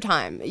Adventure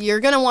Time? You're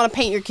going to want to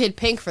paint your kid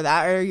pink for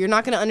that, or you're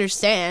not going to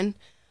understand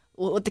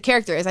what the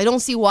character is. I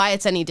don't see why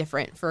it's any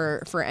different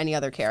for any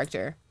other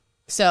character.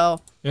 So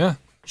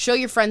show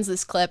your friends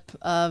this clip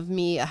of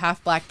me, a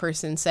half black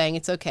person, saying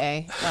it's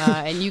okay.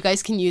 And you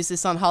guys can use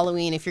this on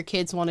Halloween if your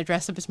kids want to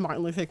dress up as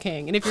Martin Luther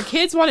King. And if your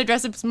kids want to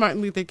dress up as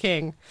Martin Luther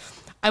King,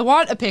 I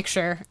want a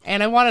picture,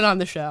 and I want it on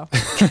the show.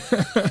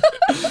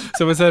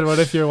 So we said, what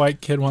if your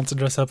white kid wants to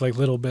dress up like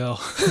Little Bill?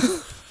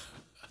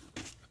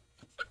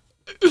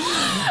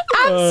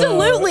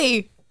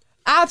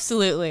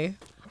 Absolutely.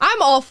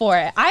 I'm all for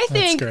it. I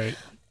think that's great.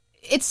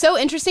 It's so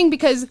interesting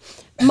because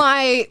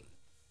my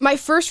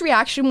first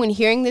reaction when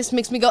hearing this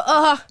makes me go,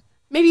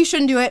 maybe you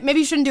shouldn't do it. Maybe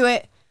you shouldn't do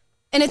it.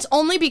 And it's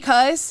only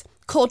because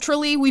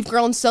culturally we've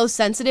grown so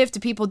sensitive to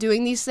people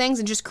doing these things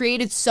and just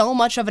created so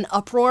much of an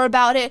uproar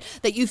about it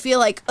that you feel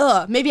like,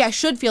 maybe I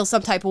should feel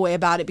some type of way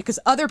about it because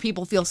other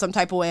people feel some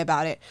type of way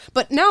about it.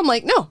 But now I'm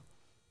like, no,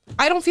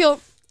 I don't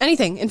feel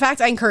anything. In fact,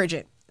 I encourage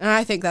it. And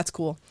I think that's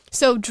cool.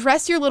 So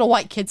dress your little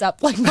white kids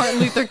up like Martin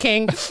Luther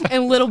King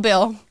and Little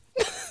Bill.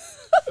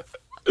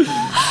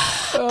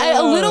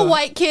 A little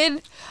white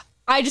kid,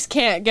 I just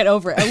can't get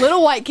over it. A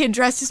little white kid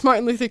dressed as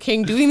Martin Luther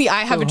King doing the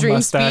I Have a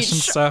Dream speech.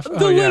 And stuff.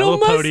 The little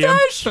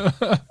mustache.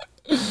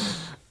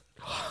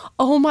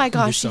 Oh my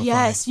gosh, so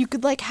yes. funny. You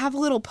could like have a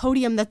little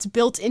podium that's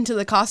built into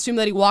the costume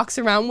that he walks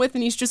around with,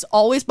 and he's just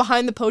always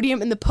behind the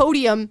podium, and the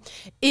podium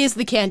is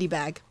the candy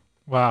bag.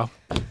 Wow.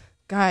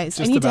 Guys,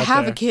 I Just need to about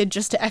have there. a kid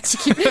just to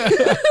execute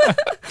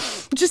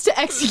just to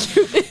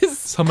execute this.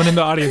 Someone in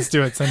the audience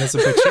do it. Send us a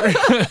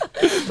picture.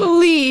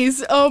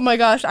 Please. Oh my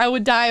gosh, I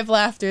would die of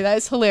laughter. That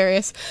is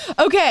hilarious.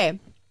 Okay,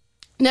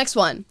 next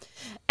one.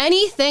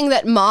 Anything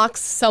that mocks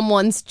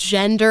someone's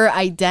gender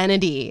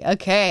identity.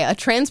 Okay, a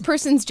trans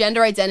person's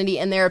gender identity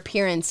and their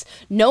appearance,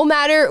 no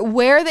matter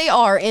where they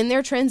are in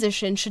their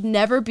transition, should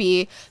never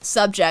be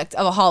subject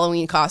of a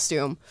Halloween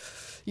costume.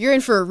 You're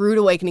in for a rude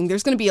awakening.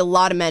 There's going to be a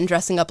lot of men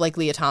dressing up like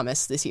Leah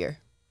Thomas this year.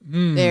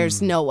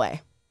 There's no way.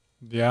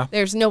 Yeah.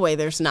 There's no way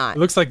there's not. It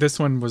looks like this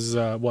one was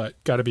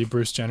what? Got to be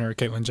Bruce Jenner or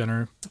Caitlyn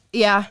Jenner.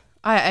 Yeah,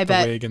 I The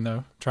bet. wig and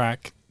the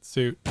track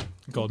suit,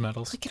 gold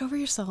medals. Get over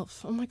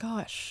yourself. Oh my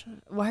gosh.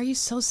 Why are you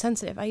so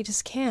sensitive? I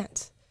just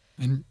can't.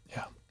 And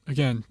yeah,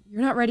 again,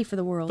 You're not ready for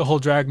the world. the whole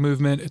drag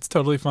movement, it's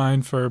totally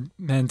fine for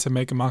men to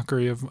make a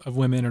mockery of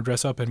women or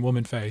dress up in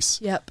woman face.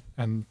 Yep.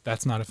 And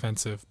that's not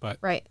offensive, but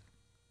Right.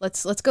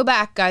 Let's go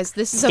back, guys.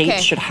 This is States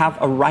okay. should have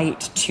a right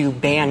to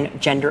ban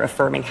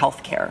gender-affirming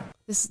health care.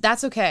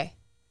 That's okay.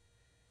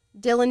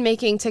 Dylan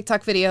making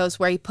TikTok videos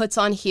where he puts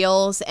on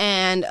heels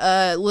and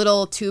a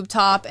little tube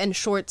top and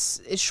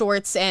shorts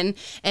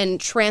and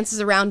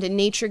trances around in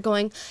nature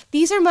going,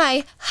 "These are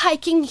my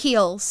hiking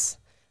heels."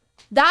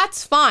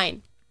 That's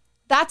fine.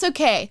 That's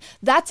okay.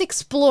 That's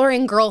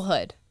exploring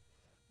girlhood.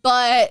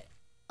 But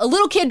a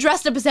little kid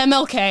dressed up as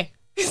MLK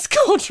is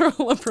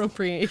cultural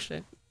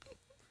appropriation.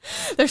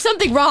 There's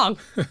something wrong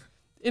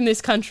in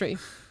this country.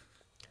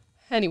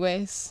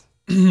 Anyways,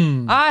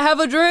 I have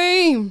a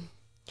dream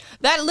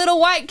that little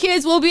white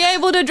kids will be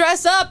able to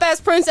dress up as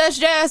Princess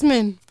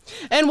Jasmine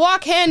and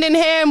walk hand in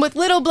hand with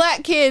little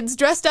black kids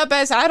dressed up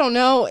as, I don't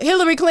know,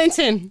 Hillary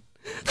Clinton.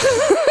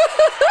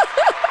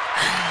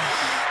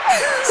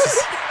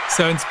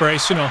 so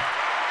inspirational.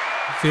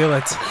 I feel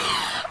it.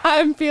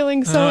 I'm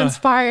feeling so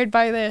inspired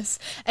by this.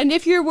 And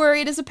if you're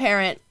worried as a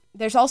parent,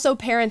 there's also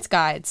parents'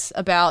 guides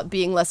about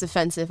being less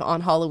offensive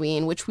on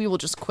Halloween, which we will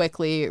just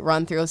quickly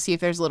run through, see if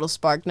there's little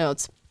spark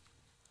notes.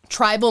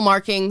 Tribal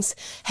markings,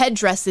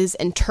 headdresses,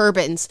 and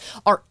turbans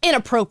are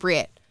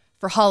inappropriate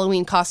for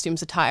Halloween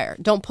costumes attire.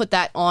 Don't put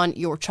that on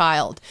your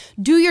child.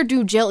 Do your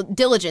due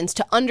diligence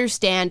to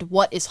understand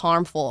what is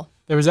harmful.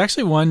 There was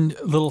actually one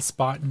little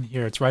spot in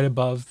here. It's right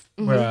above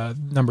where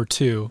number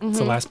 2. It's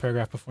the last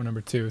paragraph before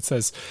number 2. It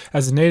says,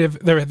 as a native,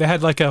 they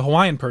had like a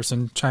Hawaiian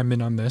person chime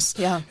in on this.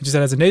 Yeah. And she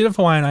said, as a native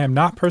Hawaiian, I am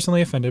not personally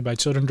offended by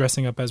children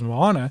dressing up as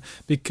Moana,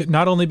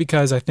 not only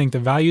because I think the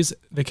values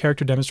the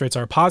character demonstrates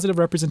are a positive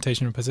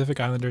representation of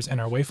Pacific Islanders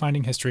and our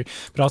wayfinding history,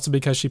 but also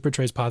because she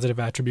portrays positive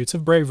attributes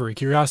of bravery,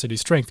 curiosity,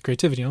 strength,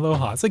 creativity, and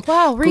aloha. It's like,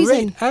 Wow,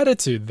 reason. great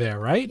attitude there,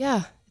 right?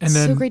 Yeah. And It's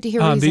then so great to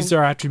hear reason. these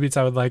are attributes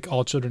I would like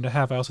all children to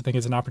have. I also think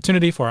it's an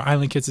opportunity for our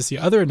island kids to see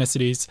other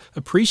ethnicities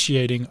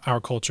appreciating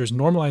our cultures,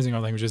 normalizing our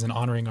languages, and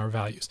honoring our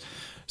values.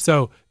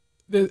 So,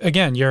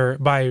 again, you're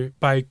by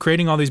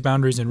creating all these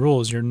boundaries and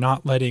rules, you're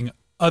not letting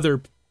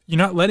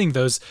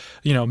those,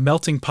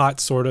 melting pot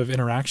sort of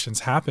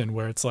interactions happen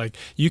where it's like,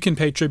 you can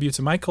pay tribute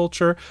to my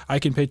culture, I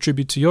can pay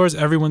tribute to yours.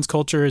 Everyone's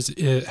culture is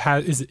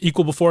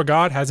equal before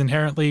God, has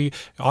inherently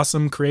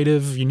awesome,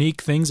 creative,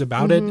 unique things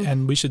about it,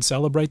 and we should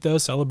celebrate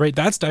those.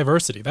 That's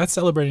diversity. That's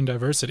celebrating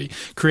diversity.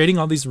 Creating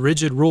all these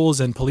rigid rules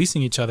and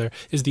policing each other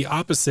is the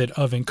opposite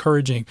of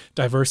encouraging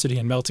diversity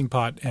and melting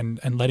pot and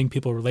letting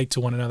people relate to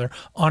one another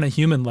on a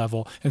human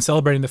level and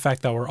celebrating the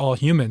fact that we're all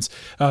humans.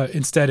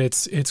 Instead,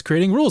 it's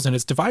creating rules and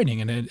it's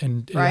dividing and it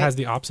Right. has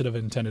the opposite of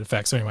intended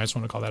effect. So anyway, I just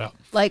want to call that out.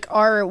 Like,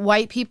 are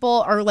white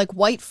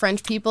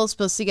French people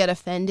supposed to get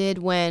offended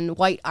when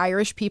white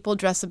Irish people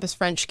dress up as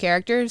French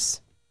characters?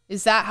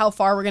 Is that how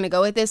far we're going to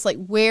go with this?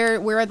 Like, where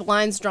are the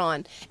lines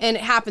drawn? And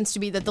it happens to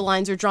be that the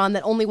lines are drawn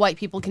that only white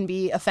people can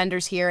be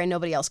offenders here and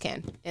nobody else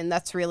can. And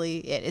that's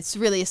really it. It's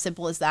really as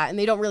simple as that. And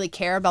they don't really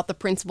care about the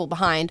principle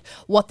behind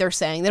what they're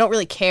saying. They don't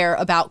really care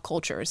about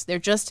cultures. They're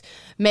just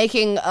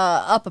making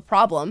up a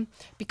problem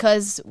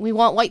because we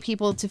want white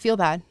people to feel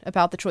bad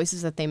about the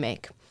choices that they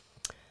make.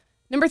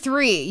 Number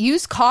 3,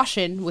 use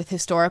caution with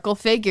historical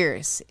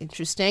figures.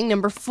 Interesting.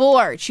 Number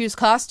 4, choose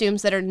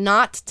costumes that are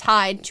not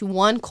tied to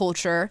one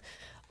culture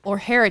or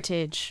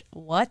heritage.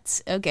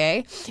 What?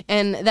 Okay.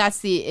 And that's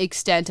the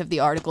extent of the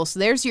article. So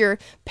there's your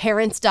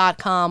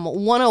parents.com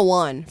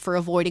 101 for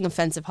avoiding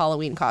offensive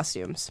Halloween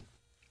costumes.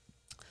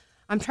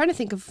 I'm trying to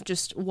think of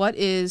just what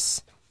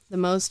is the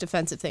most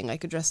offensive thing I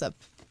could dress up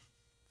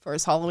for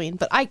as Halloween,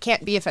 but I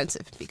can't be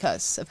offensive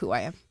because of who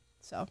I am.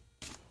 So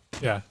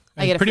Yeah.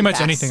 I get a pretty free much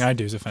pass. anything I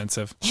do is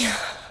offensive.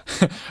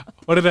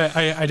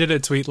 I did a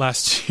tweet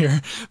last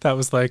year that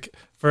was like,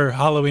 for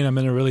Halloween, I'm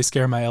going to really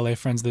scare my LA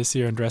friends this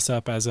year and dress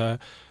up as a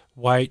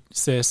white,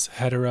 cis,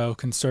 hetero,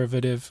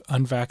 conservative,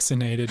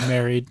 unvaccinated,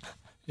 married,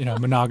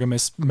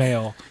 monogamous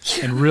male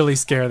and really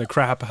scare the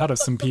crap out of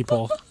some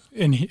people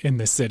in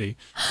the city.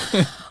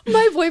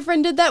 My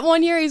boyfriend did that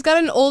one year. He's got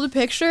an old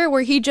picture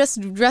where he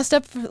just dressed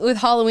up with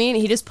Halloween.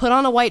 He just put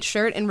on a white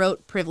shirt and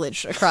wrote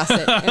privilege across it.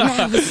 And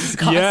that was his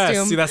costume.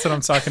 Yes, see, that's what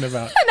I'm talking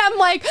about. And I'm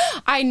like,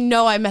 I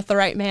know I met the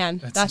right man.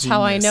 That's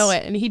how I genius. know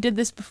it. And he did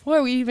this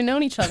before we even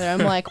known each other. I'm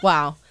like,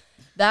 wow,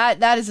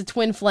 That is a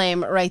twin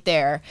flame right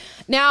there.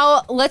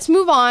 Now, let's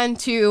move on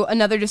to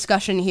another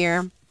discussion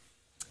here.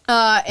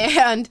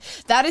 And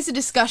that is a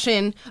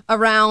discussion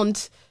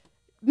around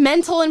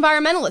mental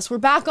environmentalists. We're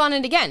back on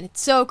it again.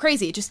 It's so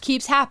crazy. It just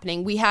keeps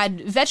happening. We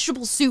had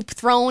vegetable soup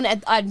thrown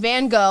at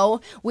Van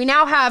Gogh. We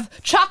now have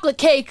chocolate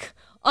cake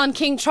on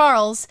King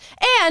Charles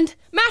and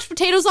mashed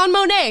potatoes on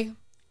Monet.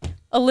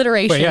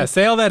 Alliteration. Wait, yeah,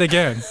 say all that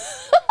again.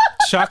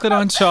 Chocolate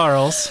on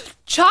Charles.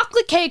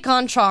 Chocolate cake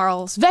on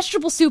Charles,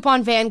 vegetable soup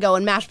on Van Gogh,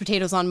 and mashed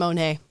potatoes on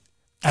Monet.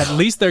 At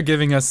least they're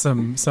giving us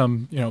some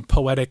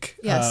poetic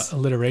Yes.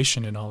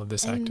 alliteration in all of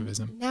this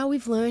activism. Now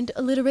we've learned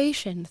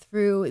alliteration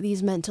through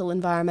these mental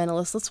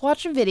environmentalists. Let's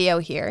watch a video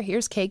here.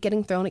 Here's cake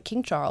getting thrown at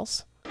King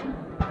Charles.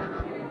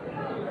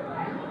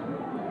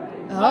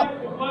 Oh.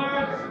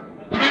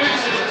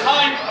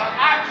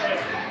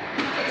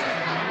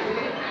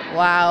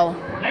 Wow.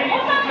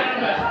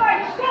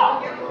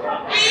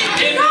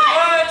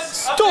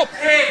 Stop!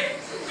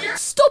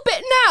 Stop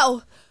it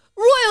now!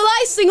 Royal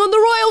icing on the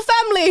royal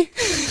family!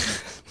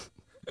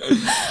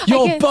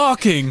 You're can't-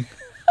 barking!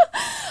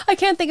 I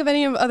can't think of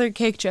any other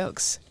cake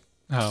jokes.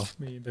 Oh,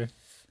 me either.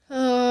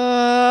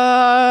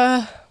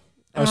 Uh,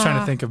 I was trying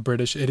to think of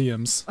British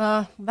idioms.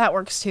 that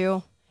works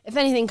too. If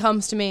anything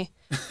comes to me.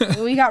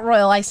 We got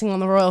royal icing on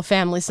the royal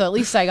family, so at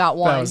least I got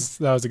one.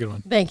 That was a good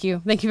one. Thank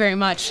you. Thank you very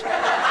much.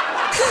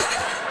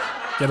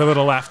 Get a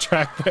little laugh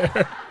track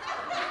there.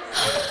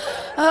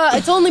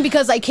 It's only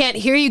because I can't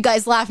hear you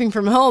guys laughing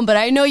from home, but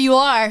I know you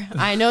are.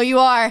 I know you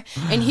are.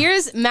 And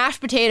here's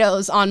mashed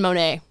potatoes on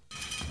Monet.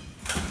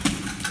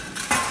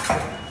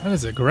 That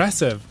is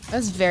aggressive.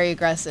 That's very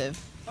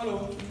aggressive.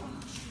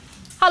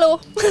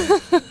 Hello.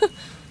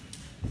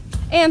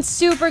 And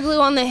super glue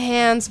on the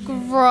hands.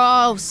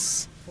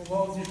 Gross.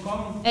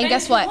 And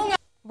guess what?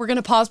 We're going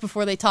to pause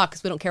before they talk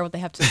because we don't care what they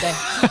have to say.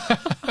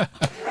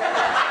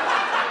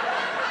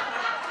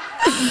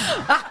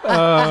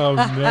 Oh,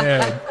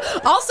 man.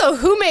 Also,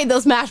 who made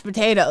those mashed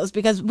potatoes?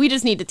 Because we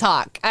just need to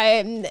talk.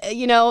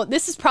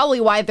 This is probably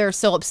why they're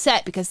so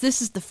upset, because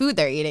this is the food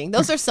they're eating.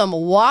 Those are some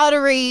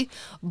watery,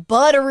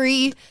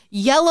 buttery,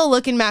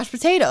 yellow-looking mashed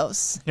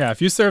potatoes. Yeah,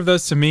 if you serve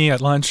those to me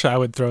at lunch, I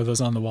would throw those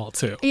on the wall,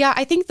 too. Yeah,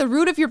 I think the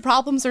root of your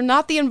problems are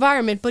not the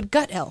environment, but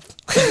gut health.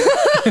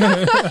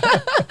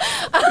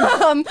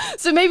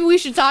 So maybe we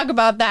should talk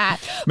about that.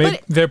 Maybe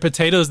their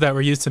potatoes that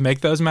were used to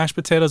make those mashed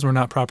potatoes were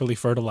not properly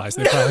fertilized.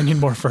 They probably need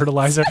more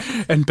fertilizer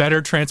and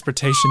better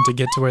transportation to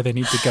get to where they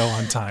need to go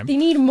on time. They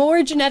need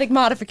more genetic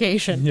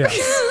modification. Yes.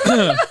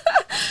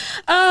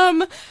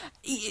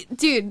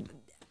 Dude,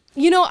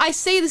 I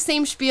say the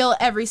same spiel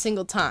every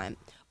single time.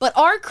 But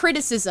our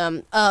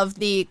criticism of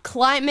the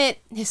climate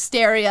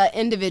hysteria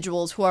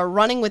individuals who are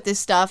running with this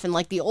stuff, and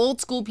like the old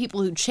school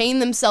people who chain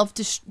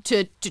themselves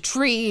to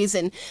trees,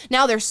 and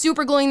now they're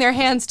super gluing their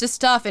hands to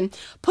stuff and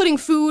putting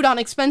food on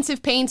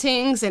expensive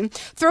paintings and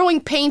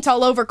throwing paint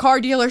all over car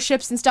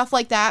dealerships and stuff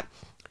like that.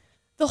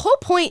 The whole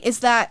point is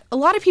that a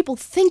lot of people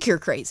think you're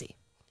crazy.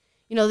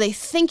 They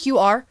think you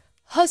are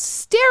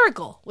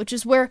hysterical, which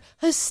is where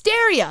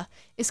hysteria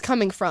is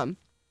coming from.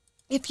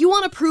 If you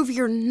want to prove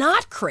you're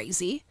not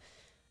crazy,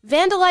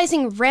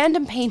 vandalizing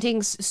random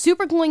paintings,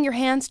 supergluing your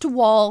hands to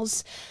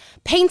walls,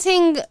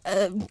 painting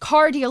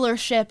car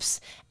dealerships,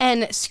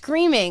 and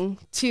screaming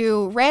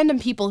to random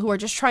people who are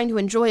just trying to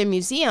enjoy a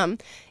museum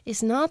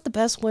is not the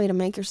best way to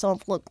make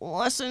yourself look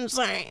less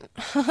insane.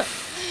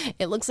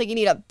 It looks like you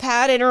need a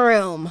padded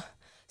room.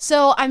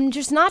 So I'm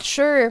just not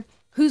sure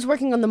who's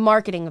working on the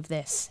marketing of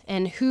this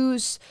and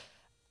who's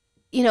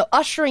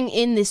ushering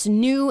in this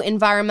new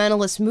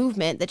environmentalist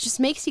movement that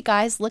just makes you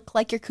guys look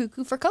like you're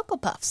cuckoo for Cocoa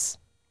Puffs.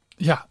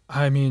 Yeah,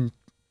 I mean,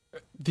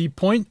 the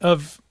point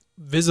of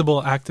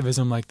visible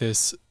activism like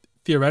this,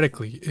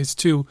 theoretically, is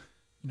to,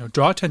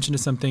 draw attention to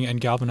something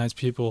and galvanize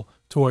people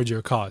towards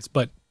your cause.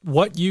 But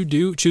what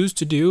you choose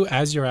to do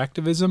as your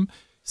activism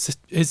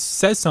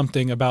says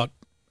something about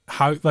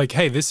how, like,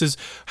 hey, this is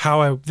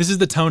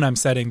the tone I'm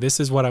setting.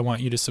 This is what I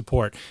want you to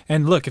support.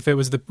 And look, if it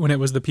was when it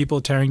was the people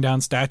tearing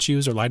down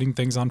statues or lighting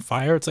things on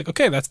fire, it's like,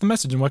 okay, that's the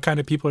message. And what kind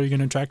of people are you going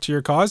to attract to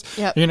your cause?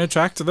 Yep. You're going to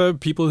attract the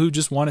people who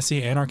just want to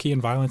see anarchy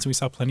and violence. We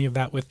saw plenty of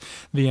that with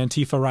the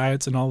Antifa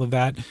riots and all of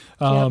that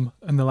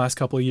in the last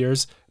couple of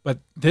years. But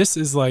this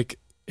is like,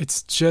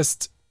 it's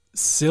just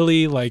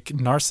silly, like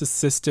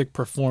narcissistic,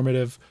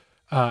 performative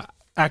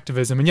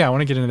activism. And yeah, I want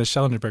to get into the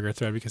Schellenberger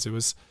thread because it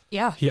was,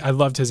 I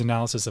loved his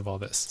analysis of all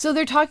this. So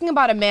they're talking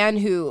about a man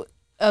who,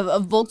 a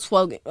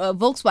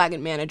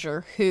Volkswagen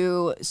manager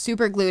who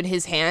superglued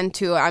his hand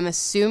to, I'm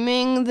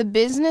assuming, the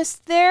business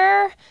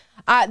there.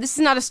 This is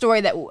not a story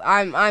that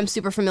I'm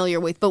super familiar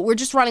with, but we're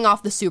just running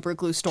off the super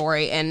glue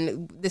story,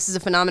 and this is a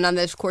phenomenon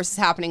that, of course, is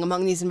happening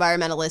among these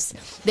environmentalists.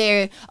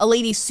 A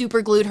lady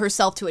super glued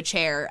herself to a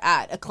chair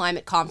at a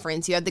climate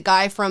conference. You had the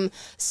guy from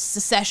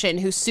Secession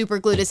who super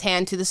glued his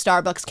hand to the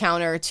Starbucks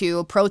counter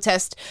to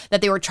protest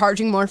that they were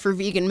charging more for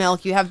vegan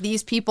milk. You have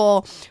these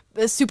people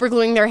super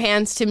gluing their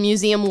hands to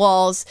museum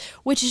walls,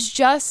 which is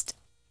just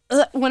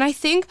when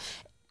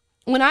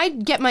I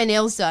get my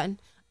nails done,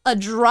 a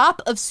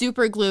drop of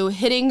super glue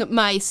hitting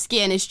my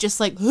skin is just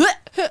like,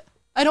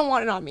 I don't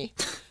want it on me.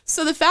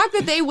 So the fact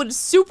that they would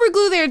super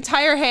glue their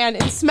entire hand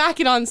and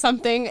smack it on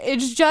something,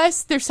 it's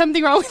just, there's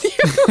something wrong with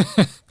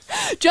you.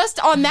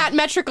 Just on that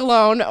metric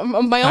alone,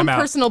 my own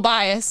personal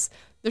bias,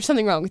 there's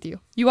something wrong with you.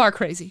 You are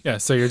crazy. Yeah,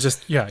 so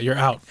you're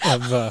out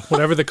of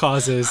whatever the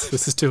cause is.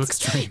 This is too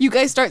extreme. You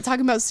guys start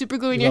talking about super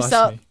gluing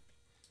yourself.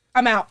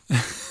 I'm out.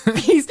 I'm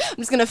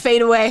just going to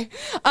fade away.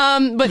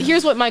 But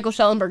here's what Michael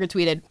Schellenberger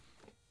tweeted.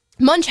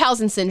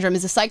 Munchausen syndrome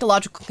is a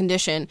psychological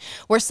condition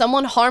where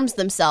someone harms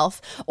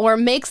themselves or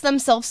makes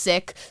themselves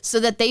sick so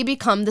that they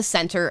become the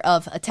center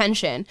of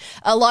attention.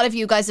 A lot of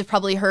you guys have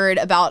probably heard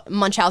about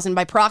Munchausen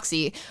by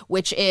proxy,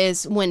 which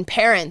is when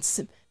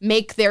parents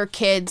make their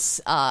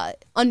kids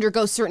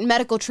undergo certain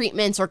medical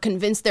treatments or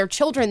convince their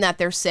children that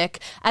they're sick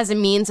as a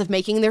means of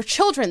making their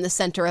children the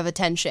center of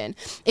attention.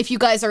 If you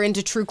guys are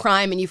into true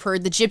crime and you've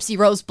heard the Gypsy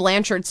Rose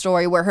Blanchard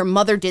story where her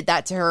mother did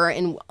that to her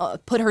and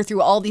put her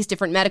through all these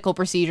different medical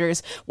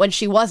procedures when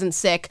she wasn't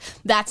sick,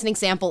 that's an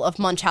example of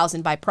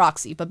Munchausen by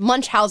proxy. But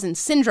Munchausen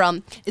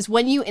syndrome is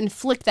when you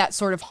inflict that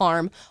sort of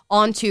harm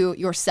onto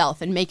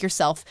yourself and make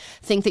yourself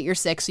think that you're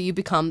sick so you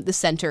become the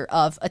center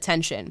of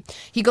attention.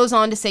 He goes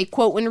on to say,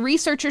 quote, when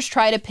researchers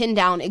try to pin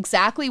down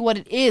exactly what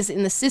it is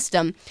in the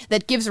system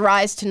that gives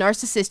rise to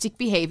narcissistic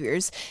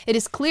behaviors, it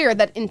is clear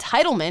that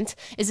entitlement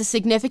is a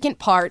significant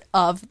part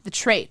of the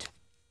trait.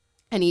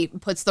 And he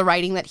puts the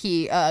writing that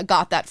he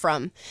got that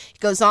from. He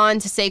goes on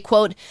to say,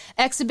 quote,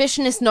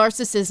 exhibitionist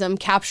narcissism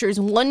captures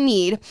one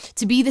need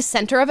to be the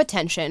center of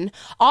attention,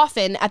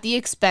 often at the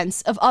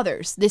expense of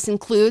others. This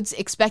includes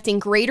expecting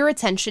greater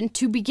attention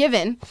to be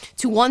given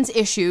to one's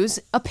issues,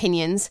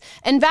 opinions,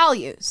 and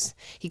values.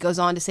 He goes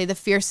on to say the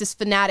fiercest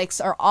fanatics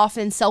are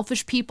often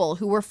selfish people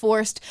who were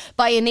forced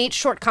by innate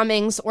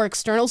shortcomings or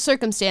external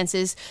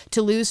circumstances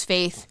to lose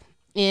faith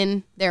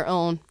in their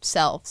own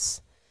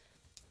selves.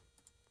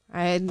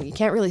 You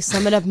can't really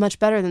sum it up much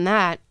better than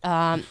that.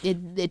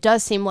 It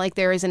does seem like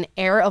there is an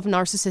air of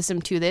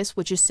narcissism to this,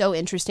 which is so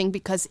interesting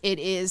because it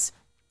is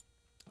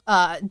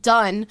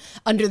done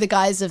under the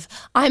guise of,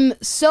 I'm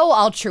so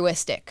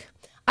altruistic.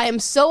 I am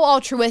so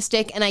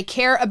altruistic and I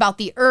care about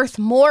the earth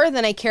more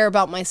than I care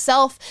about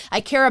myself. I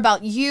care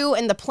about you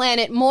and the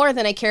planet more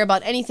than I care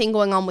about anything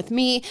going on with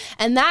me.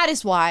 And that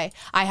is why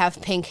I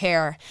have pink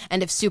hair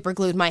and have super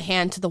glued my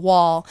hand to the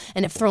wall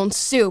and have thrown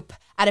soup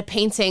at a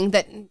painting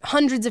that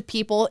hundreds of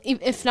people,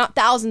 if not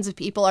thousands of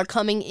people, are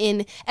coming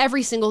in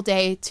every single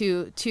day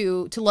to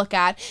look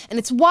at. And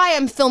it's why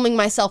I'm filming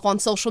myself on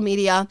social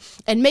media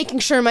and making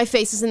sure my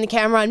face is in the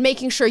camera and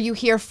making sure you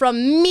hear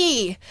from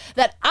me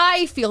that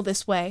I feel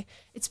this way.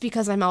 It's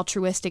because I'm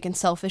altruistic and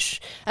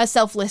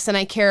selfless, and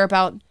I care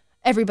about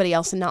everybody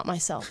else and not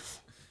myself.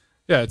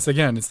 Yeah, it's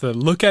the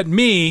look at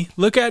me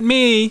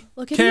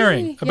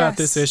caring about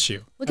this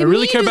issue. I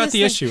really care about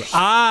the issue.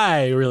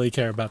 I really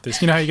care about this.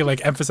 You know how you can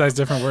like emphasize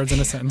different words in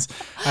a sentence?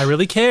 I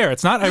really care.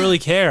 It's not I really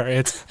care.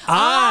 It's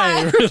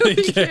I really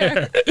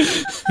care.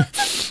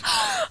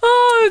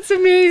 Oh, it's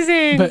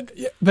amazing.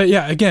 But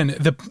yeah, again,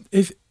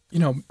 if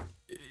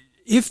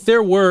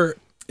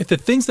the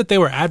things that they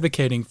were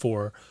advocating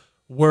for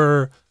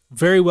were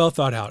very well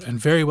thought out and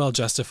very well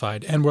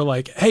justified, and we're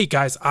like, hey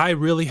guys, I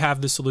really have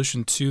the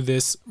solution to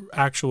this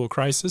actual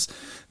crisis,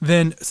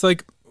 then it's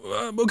like,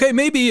 okay,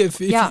 maybe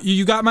if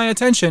you got my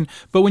attention.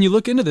 But when you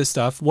look into this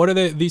stuff, what are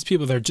these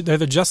people? They're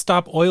the Just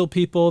Stop Oil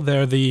people.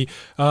 They're the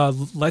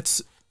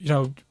let's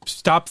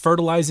stop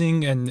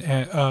fertilizing and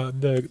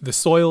the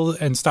soil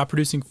and stop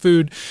producing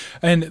food.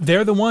 And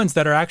they're the ones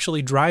that are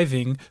actually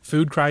driving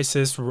food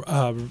crisis,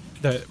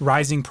 the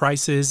rising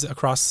prices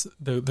across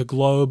the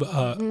globe.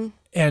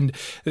 And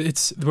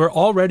we're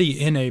already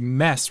in a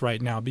mess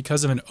right now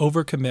because of an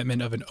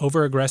overcommitment of an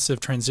over-aggressive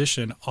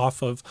transition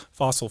off of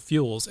fossil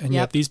fuels. And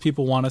yet these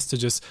people want us to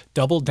just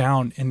double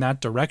down in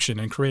that direction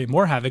and create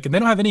more havoc. And they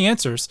don't have any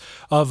answers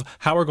of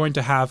how we're going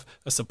to have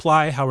a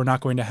supply, how we're not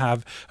going to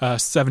have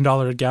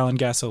 $7 a gallon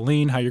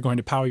gasoline, how you're going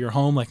to power your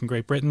home. Like in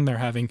Great Britain, they're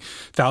having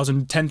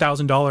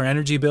 $10,000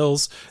 energy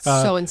bills.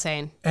 So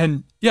insane.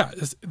 And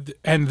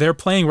and they're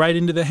playing right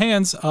into the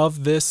hands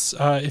of this,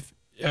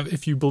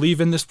 if you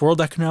believe in this World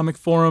Economic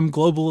Forum,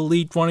 global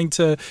elite wanting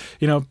to,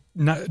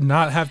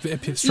 not have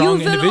strong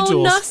individuals. You will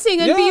own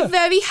nothing and be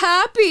very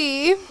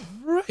happy.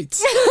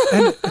 Right.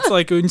 And it's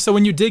like, so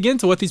when you dig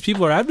into what these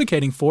people are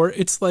advocating for,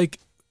 it's like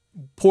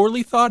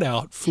poorly thought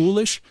out,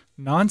 foolish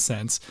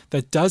nonsense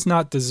that does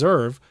not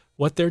deserve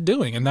what they're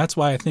doing. And that's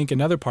why I think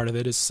another part of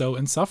it is so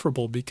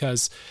insufferable,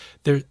 because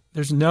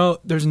there's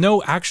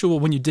no actual,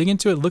 when you dig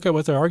into it, look at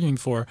what they're arguing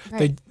for.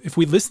 Right. If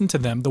we listen to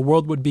them, the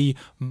world would be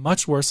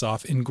much worse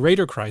off, in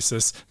greater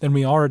crisis than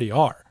we already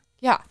are.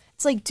 Yeah.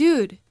 It's like,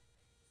 dude,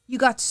 you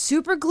got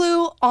super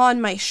glue on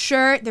my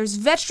shirt. There's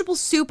vegetable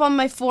soup on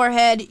my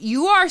forehead.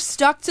 You are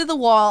stuck to the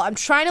wall. I'm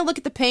trying to look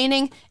at the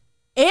painting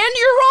and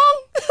you're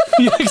wrong?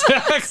 Yeah,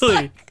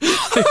 exactly.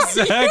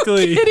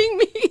 Exactly. Are you kidding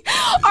me?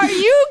 Are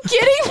you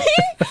kidding me?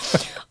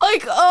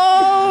 Like,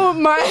 oh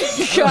my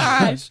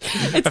gosh.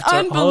 It's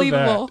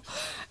unbelievable.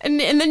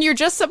 And then you're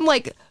just some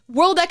like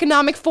World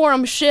Economic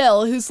Forum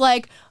shill who's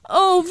like,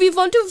 oh, we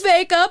want to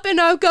wake up in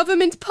our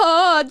government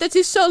pod that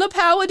is solar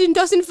powered and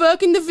doesn't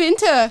work in the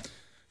winter.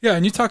 Yeah,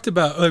 and you talked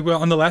about,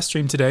 on the last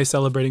stream today,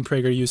 celebrating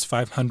PragerU's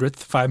 500th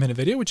 5-minute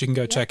video, which you can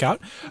go check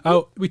out.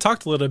 We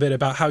talked a little bit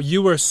about how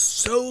you were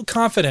so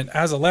confident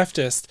as a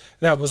leftist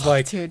that was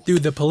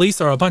dude, the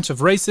police are a bunch of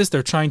racists.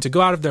 They're trying to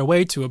go out of their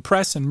way to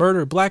oppress and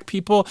murder black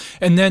people.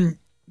 And then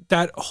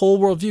that whole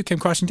worldview came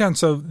crashing down.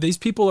 So these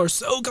people are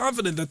so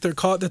confident that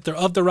they're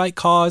of the right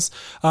cause,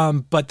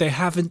 but they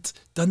haven't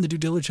done the due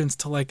diligence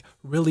to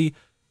really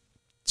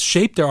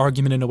shape their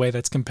argument in a way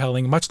that's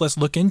compelling, much less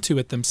look into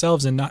it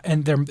themselves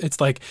it's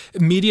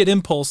immediate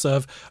impulse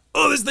of,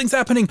 oh, this thing's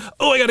happening.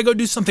 Oh, I got to go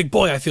do something.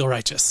 Boy, I feel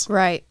righteous.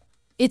 Right.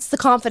 It's the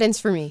confidence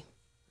for me.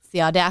 It's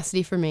the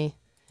audacity for me.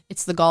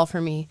 It's the gall for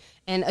me.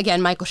 And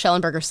again, Michael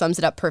Schellenberger sums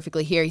it up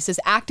perfectly here. He says,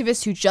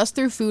 activists who just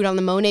threw food on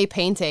the Monet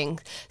painting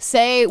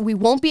say we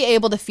won't be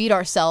able to feed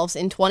ourselves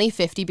in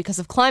 2050 because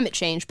of climate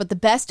change, but the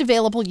best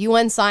available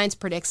UN science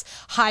predicts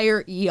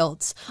higher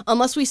yields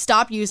unless we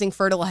stop using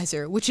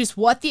fertilizer, which is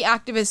what the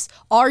activists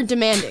are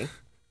demanding.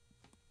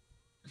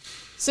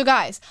 So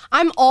guys,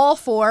 I'm all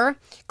for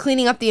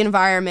cleaning up the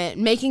environment,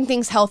 making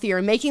things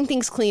healthier, making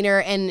things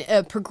cleaner, and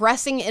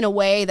progressing in a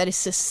way that is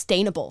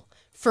sustainable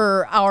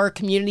for our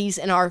communities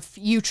and our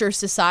future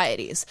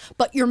societies.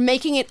 But you're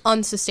making it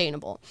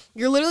unsustainable.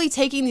 You're literally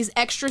taking these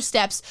extra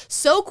steps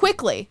so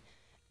quickly,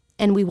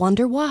 and we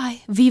wonder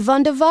why. We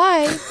wonder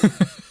why.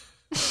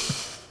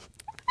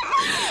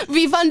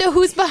 We wonder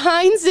who's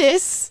behind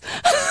this.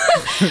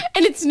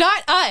 And it's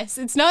not us.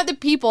 It's not the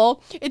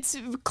people. It's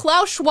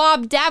Klaus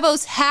Schwab,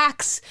 Davos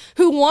hacks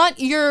who want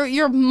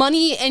your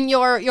money and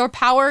your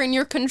power and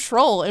your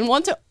control and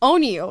want to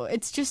own you.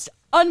 It's just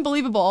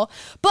unbelievable.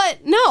 But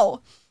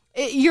no,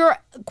 you're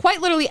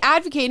quite literally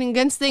advocating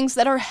against things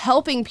that are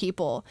helping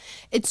people.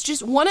 It's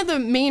just one of the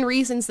main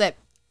reasons that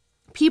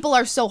people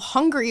are so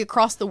hungry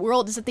across the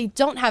world is that they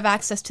don't have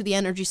access to the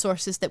energy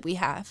sources that we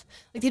have.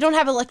 They don't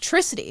have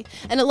electricity.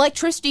 And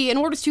electricity, in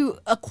order to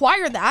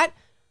acquire that,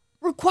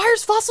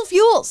 requires fossil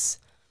fuels.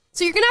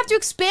 So you're going to have to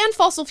expand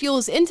fossil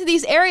fuels into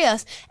these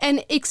areas,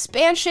 and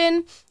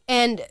expansion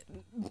and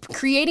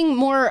creating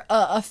more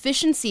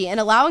efficiency and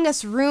allowing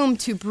us room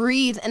to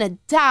breathe and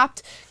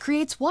adapt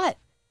creates what?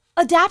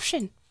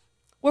 Adaption,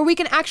 where we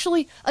can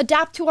actually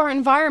adapt to our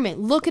environment,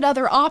 look at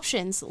other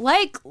options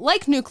like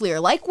nuclear,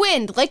 like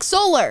wind, like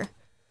solar.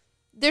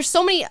 There's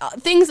so many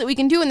things that we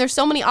can do, and there's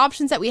so many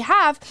options that we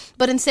have,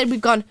 but instead we've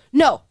gone,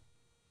 no,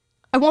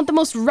 I want the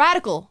most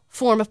radical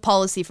form of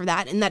policy for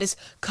that, and that is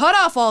cut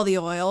off all the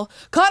oil,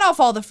 cut off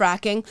all the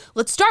fracking.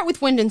 Let's start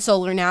with wind and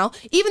solar now,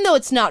 even though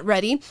it's not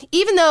ready,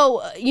 even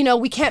though,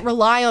 we can't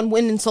rely on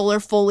wind and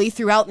solar fully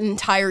throughout an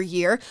entire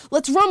year.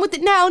 Let's run with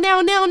it now.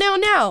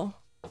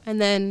 And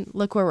then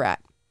look where we're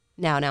at.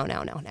 Now.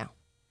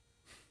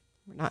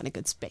 We're not in a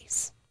good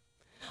space.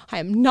 I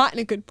am not in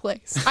a good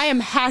place. I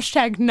am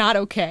 # not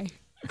okay.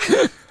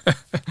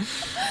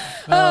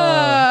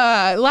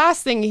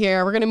 Last thing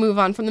here, we're going to move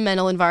on from the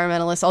mental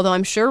environmentalists, although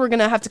I'm sure we're going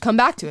to have to come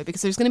back to it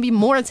because there's going to be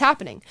more that's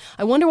happening.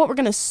 I wonder what we're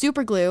going to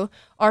super glue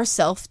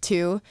ourselves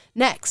to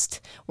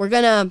next. We're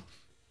going to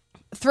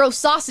throw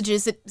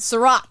sausages at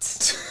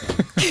Surratt.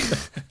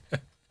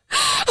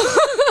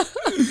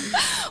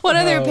 What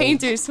other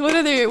painters? What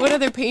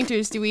other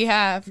painters do we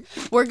have?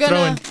 We're gonna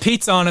throwing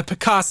pizza on a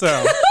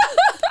Picasso.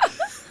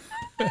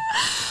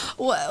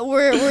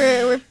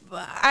 we're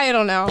I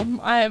don't know.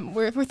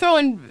 We're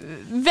throwing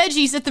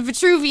veggies at the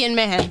Vitruvian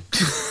Man.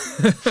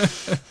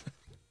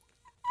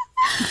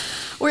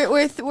 we're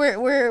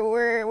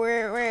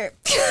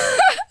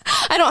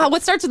I don't know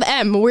what starts with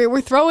M. We're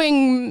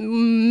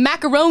throwing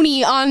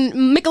macaroni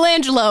on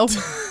Michelangelo.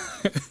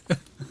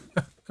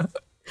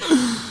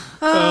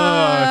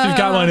 If you've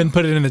got one, and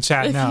put it in the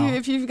chat now.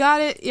 If you've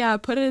got it, yeah,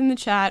 put it in the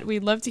chat.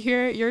 We'd love to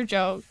hear your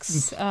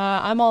jokes.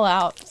 I'm all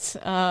out.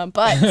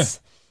 But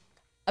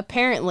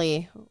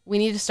apparently, we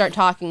need to start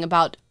talking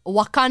about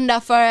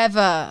Wakanda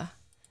Forever.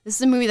 This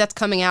is a movie that's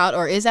coming out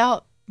or is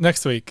out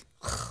next week.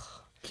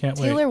 Can't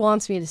wait. Taylor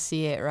wants me to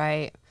see it,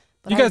 right?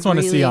 But you guys want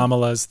to see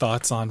Amala's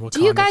thoughts on Wakanda Forever?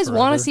 Do you guys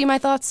want to see my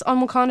thoughts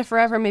on Wakanda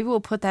Forever? Maybe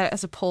we'll put that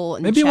as a poll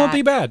in the chat. Maybe it won't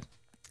be bad.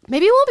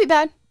 Maybe it won't be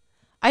bad.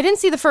 I didn't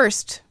see the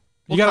first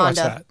Wakanda. You gotta watch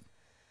that.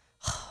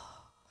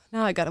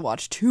 Now I gotta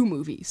watch 2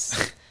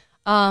 movies.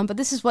 But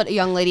this is what a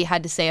young lady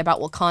had to say about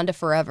Wakanda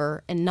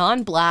Forever and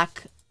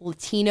non-Black,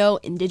 Latino,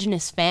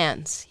 Indigenous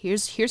fans.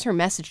 Here's her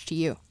message to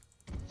you.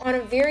 On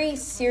a very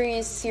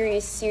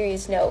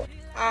serious note,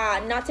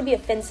 not to be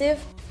offensive,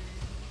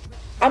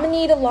 I'm gonna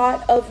need a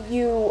lot of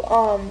you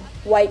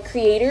white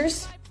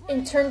creators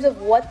in terms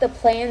of what the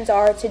plans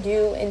are to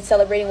do in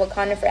celebrating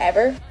Wakanda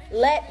Forever.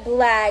 Let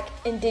Black,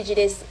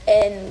 Indigenous,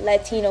 and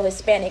Latino,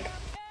 Hispanic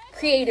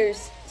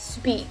creators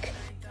speak.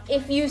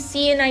 If you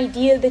see an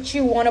idea that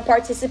you want to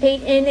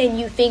participate in and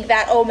you think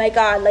that, oh my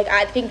god,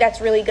 I think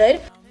that's really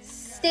good,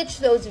 stitch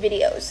those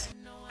videos.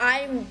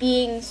 I'm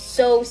being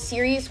so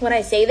serious when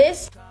I say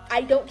this.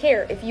 I don't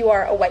care if you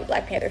are a white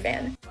Black Panther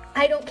fan.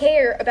 I don't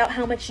care about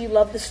how much you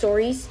love the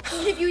stories.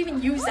 If you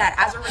even use that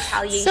as a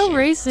retaliation So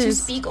racist. to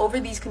speak over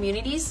these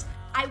communities,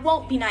 I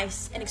won't be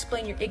nice and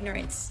explain your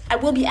ignorance. I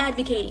will be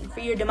advocating for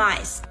your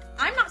demise.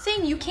 I'm not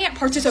saying you can't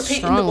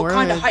participate in the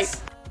Strong Wakanda words.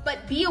 hype,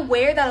 but be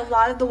aware that a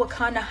lot of the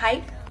Wakanda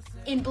hype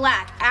in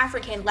Black,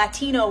 African,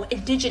 Latino,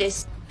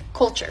 Indigenous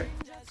culture.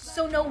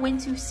 So know when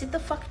to sit the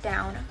fuck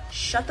down,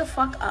 shut the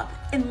fuck up,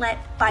 and let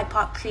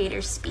BIPOC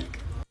creators speak.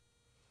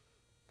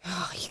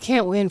 Oh, you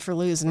can't win for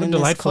losing What a in this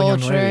delightful young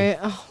culture. lady.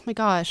 Oh my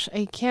gosh,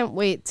 I can't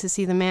wait to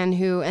see the man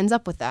who ends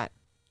up with that.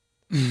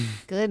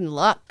 Good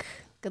luck.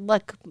 Good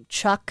luck,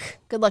 Chuck.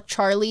 Good luck,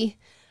 Charlie.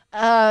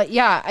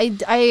 Yeah,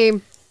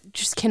 I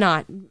just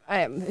cannot.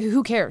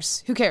 Who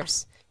cares? Who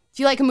cares? If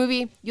you like a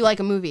movie, you like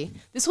a movie.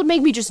 This would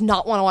make me just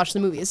not want to watch the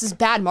movie. This is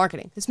bad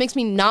marketing. This makes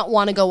me not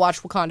want to go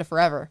watch Wakanda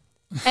Forever.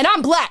 And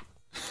I'm black.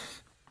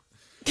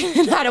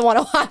 And I don't want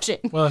to watch it.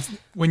 Well,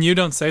 when you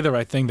don't say the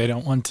right thing, they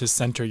don't want to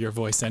center your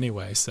voice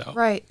anyway. So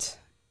Right.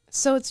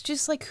 So it's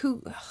just like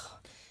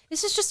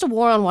this is just a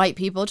war on white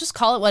people. Just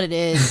call it what it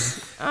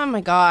is. Oh my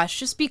gosh,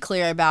 just be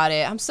clear about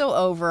it. I'm so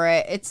over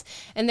it.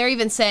 And they're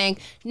even saying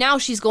now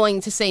she's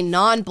going to say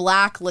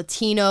non-black,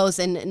 Latinos,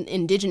 and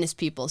indigenous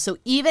people. So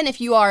even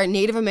if you are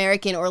Native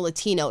American or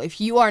Latino,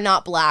 if you are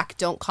not black,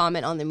 don't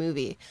comment on the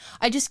movie.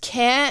 I just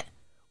can't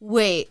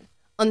wait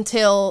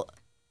until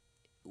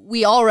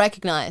we all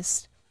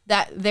recognize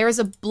that there's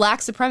a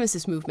black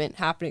supremacist movement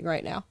happening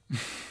right now.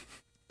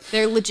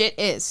 There legit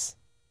is.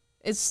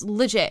 It's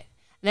legit.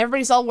 And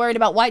everybody's all worried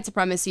about white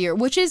supremacy,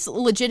 which is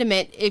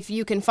legitimate if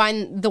you can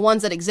find the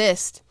ones that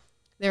exist.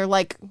 They're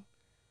like,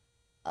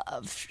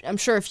 I'm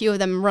sure a few of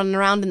them running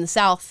around in the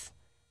South,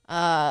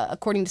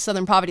 according to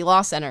Southern Poverty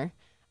Law Center,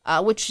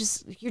 which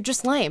is, you're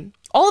just lame.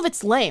 All of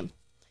it's lame.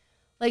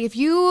 Like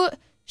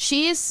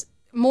she's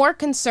more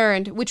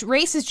concerned, which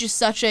race is just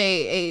such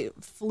a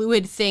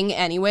fluid thing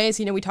anyways.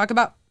 You know, we talk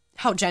about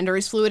how gender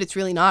is fluid. It's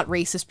really not.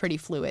 Race is pretty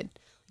fluid.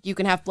 You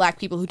can have black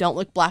people who don't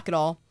look black at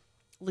all,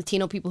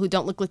 Latino people who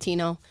don't look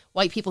Latino,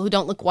 white people who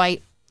don't look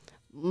white,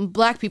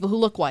 black people who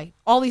look white,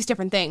 all these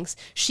different things.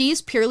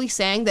 She's purely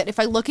saying that if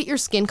I look at your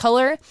skin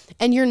color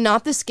and you're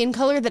not the skin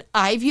color that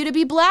I view to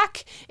be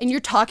black, and you're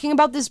talking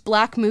about this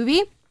black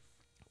movie,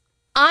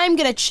 I'm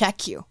going to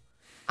check you.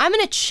 I'm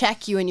going to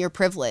check you in your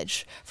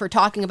privilege for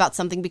talking about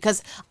something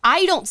because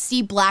I don't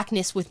see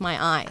blackness with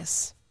my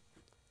eyes.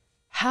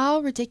 How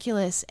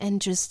ridiculous and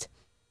just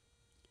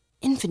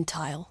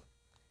infantile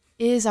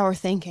is our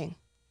thinking.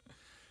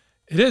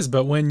 it is,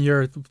 but when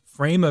your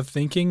frame of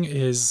thinking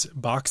is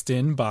boxed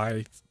in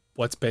by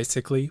what's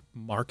basically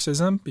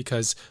Marxism,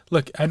 because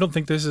look, I don't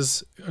think this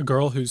is a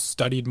girl who's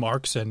studied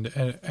Marx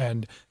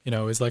and you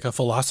know is like a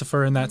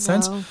philosopher in that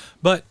sense,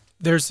 but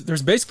there's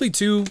basically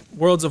two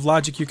worlds of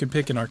logic you can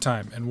pick in our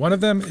time. And one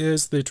of them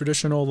is the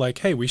traditional, like,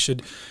 hey, we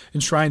should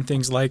enshrine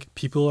things like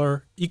people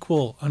are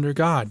equal under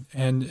God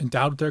and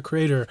endowed with their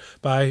creator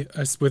by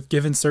us with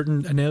given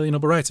certain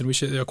inalienable rights. And we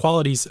should,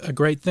 equality's a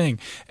great thing.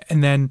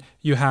 And then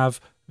you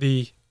have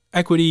the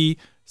equity,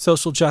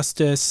 social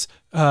justice,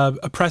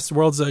 oppressed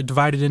worlds are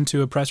divided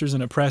into oppressors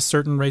and oppressed.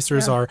 Certain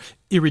racers are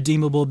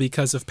irredeemable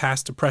because of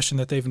past oppression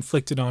that they've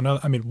inflicted on other.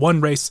 I mean,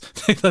 one race,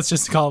 let's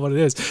just call it what it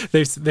is.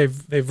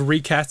 They've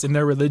recast in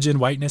their religion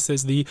whiteness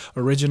as the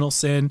original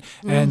sin,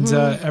 and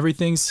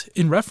everything's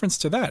in reference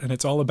to that. And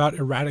it's all about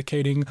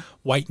eradicating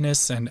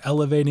whiteness and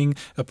elevating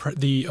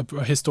the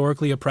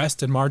historically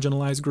oppressed and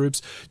marginalized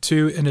groups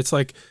to. And it's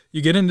like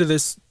you get into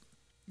this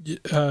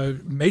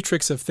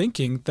matrix of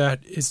thinking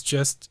that is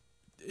just.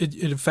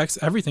 It affects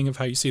everything of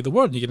how you see the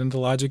world. And you get into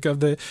the logic of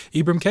the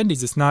Ibram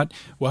Kendis. It's not,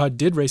 well,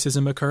 did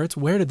racism occur? It's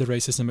where did the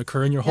racism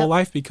occur? And your whole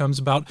life becomes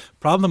about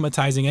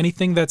problematizing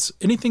anything that's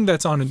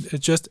on. It's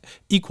just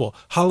equal.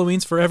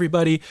 Halloween's for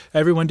everybody.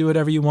 Everyone do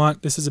whatever you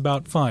want. This is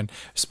about fun.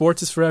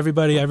 Sports is for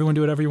everybody. Everyone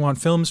do whatever you want.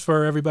 Films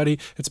for everybody.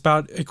 It's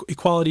about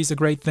equality is a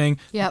great thing.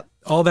 Yep.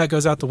 All that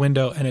goes out the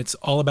window, and it's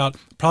all about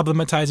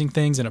problematizing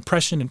things and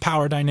oppression and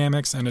power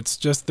dynamics, and it's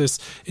just this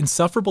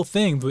insufferable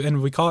thing.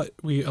 And we call it,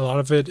 a lot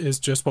of it is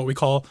just what we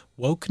call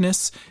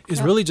wokeness,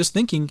 is really just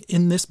thinking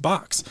in this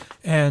box.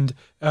 And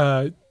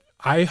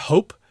I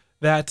hope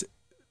that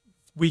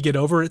we get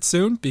over it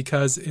soon,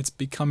 because it's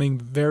becoming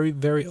very,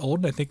 very old.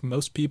 And I think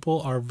most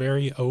people are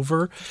very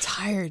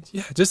Tired.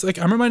 Yeah, just like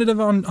I'm reminded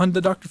of on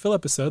the Dr. Phil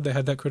episode, they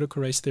had that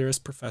critical race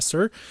theorist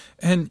professor,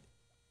 and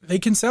they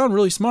can sound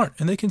really smart,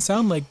 and they can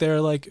sound like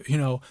they're like, you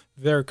know,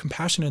 they're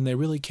compassionate and they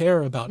really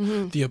care about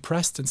the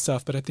oppressed and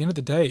stuff. But at the end of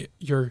the day,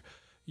 you're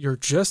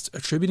just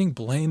attributing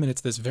blame, and it's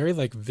this very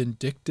like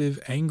vindictive,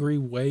 angry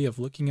way of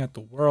looking at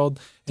the world,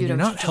 and you're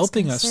not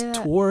helping us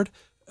toward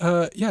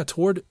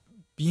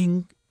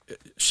being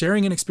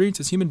sharing an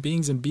experience as human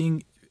beings and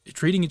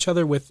treating each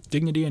other with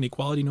dignity and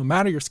equality, no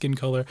matter your skin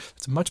color.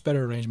 It's a much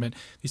better arrangement.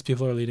 These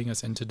people are leading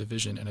us into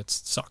division, and it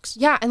sucks.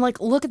 Yeah, and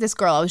like, look at this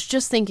girl. I was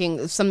just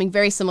thinking of something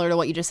very similar to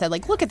what you just said.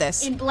 Like, look at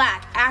this. In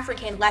Black,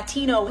 African,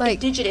 Latino,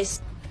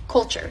 Indigenous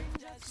culture.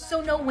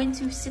 So know when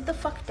to sit the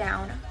fuck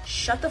down,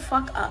 shut the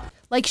fuck up.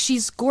 Like,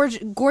 she's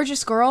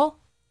gorgeous girl,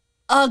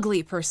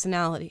 ugly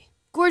personality.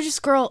 gorgeous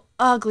girl,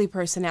 ugly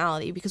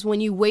personality, because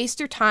when you waste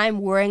your time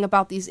worrying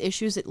about these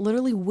issues, it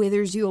literally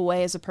withers you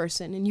away as a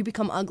person and you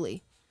become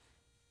ugly.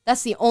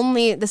 That's the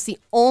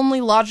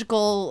only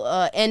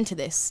logical end to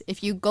this.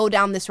 If you go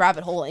down this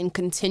rabbit hole and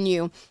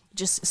continue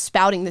just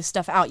spouting this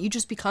stuff out, you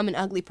just become an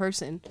ugly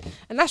person.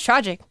 And that's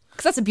tragic,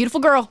 because that's a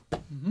beautiful girl.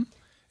 Mm-hmm.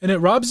 And it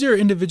robs your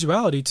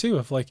individuality too,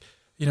 of like,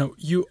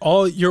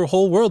 your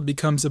whole world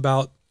becomes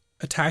about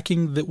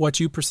attacking what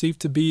you perceive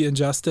to be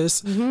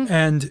injustice,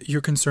 and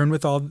you're concerned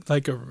with all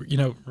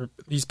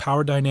these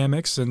power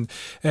dynamics and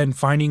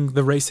finding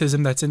the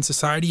racism that's in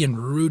society and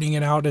rooting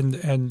it out and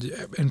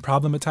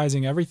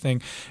problematizing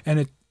everything.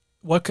 And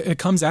it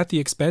comes at the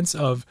expense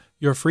of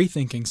your free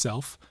thinking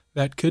self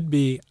that could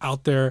be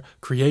out there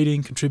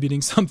creating, contributing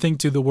something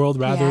to the world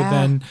rather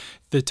than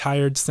the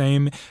tired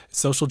same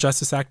social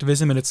justice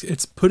activism. And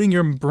it's putting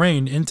your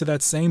brain into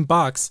that same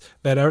box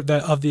that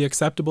of the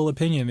acceptable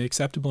opinion, the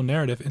acceptable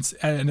narrative,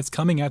 and it's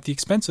coming at the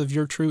expense of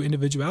your true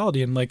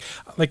individuality. And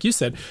like you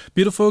said,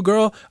 beautiful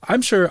girl,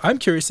 I'm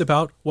curious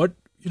about what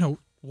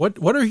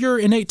are your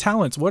innate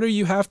talents? What do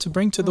you have to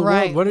bring to the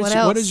world?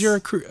 What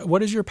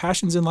is your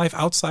passions in life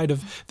outside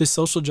of this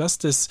social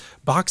justice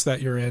box that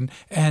you're in?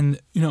 And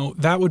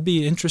that would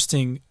be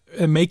interesting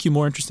and make you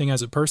more interesting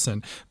as a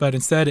person. But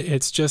instead,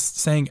 it's just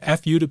saying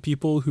F you to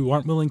people who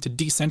aren't willing to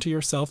decenter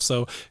yourself.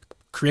 So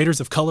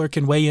creators of color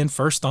can weigh in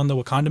first on the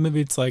Wakanda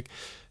movie. It's like,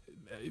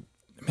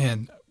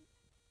 man.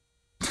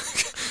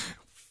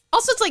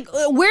 Also, it's like,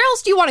 where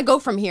else do you want to go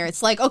from here?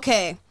 It's like,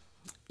 okay,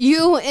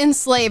 you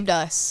enslaved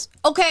us.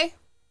 Okay.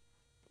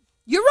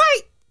 You're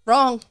right.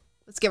 Wrong.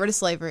 Let's get rid of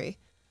slavery.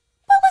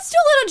 But let's do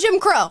a little Jim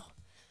Crow.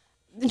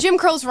 Jim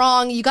Crow's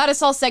wrong. You got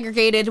us all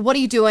segregated. What are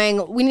you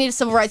doing? We need a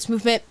civil rights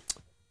movement.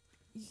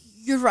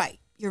 You're right.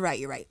 You're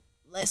right.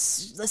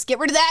 Let's get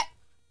rid of that.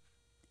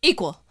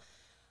 Equal.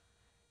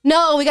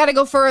 No, we got to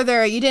go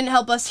further. You didn't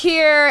help us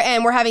here,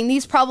 and we're having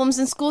these problems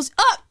in schools.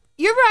 Oh,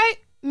 you're right.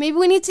 Maybe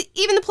we need to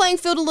even the playing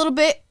field a little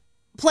bit.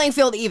 Playing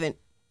field even.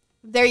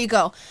 There you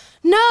go.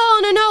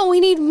 No, we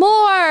need more.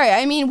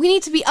 I mean, we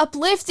need to be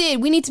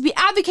uplifted. We need to be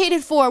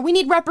advocated for. We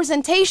need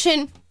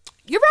representation.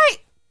 You're right.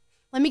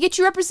 Let me get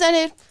you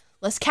represented.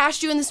 Let's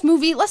cast you in this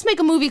movie. Let's make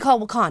a movie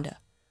called Wakanda.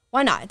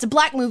 Why not? It's a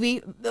black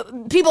movie.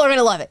 People are going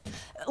to love it.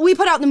 We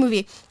put out the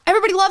movie.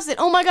 Everybody loves it.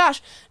 Oh my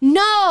gosh.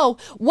 No,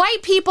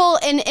 white people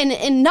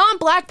and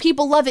non-black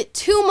people love it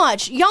too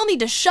much. Y'all need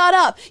to shut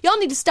up. Y'all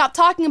need to stop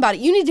talking about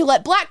it. You need to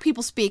let black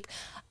people speak.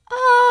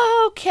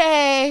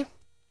 Okay.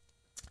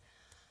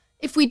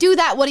 If we do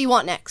that, what do you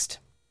want next?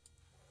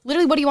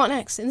 Literally, what do you want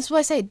next? And this is what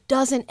I say, it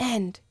doesn't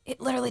end. It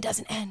literally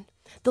doesn't end.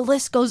 The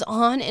list goes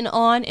on and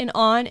on and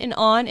on and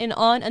on and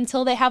on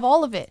until they have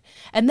all of it.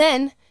 And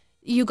then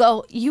you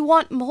go, you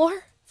want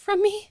more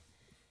from me?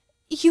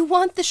 You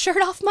want the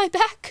shirt off my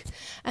back?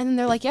 And then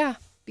they're like, yeah,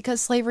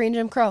 because slavery and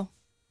Jim Crow.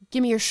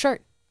 Give me your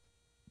shirt.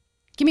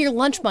 Give me your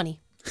lunch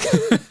money.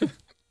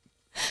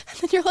 And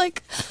then you're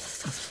like,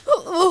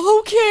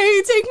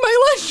 okay, take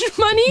my lunch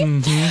money.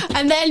 Mm-hmm.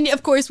 And then,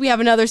 of course, we have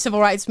another civil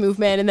rights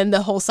movement, and then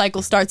the whole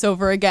cycle starts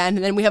over again.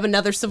 And then we have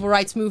another civil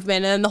rights movement,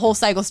 and then the whole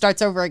cycle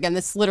starts over again.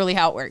 That's literally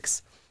how it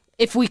works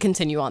if we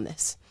continue on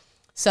this.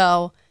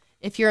 So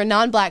if you're a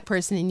non-black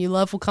person and you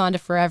love Wakanda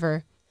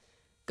forever,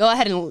 go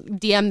ahead and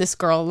DM this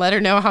girl and let her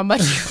know how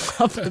much you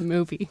love the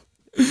movie.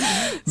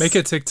 Make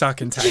a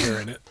TikTok and tag her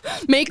in it.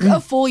 Make a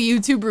full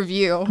YouTube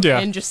review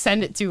and just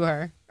send it to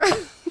her.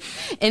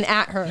 And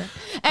at her.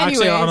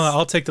 Anyways, actually,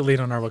 I'll take the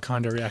lead on our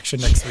Wakanda reaction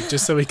next week,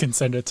 just so we can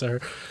send it to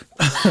her.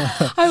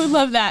 I would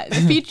love that.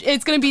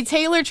 It's going to be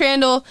Taylor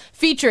Trandle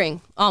featuring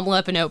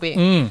Amala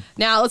Ekpunobi.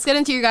 Now, let's get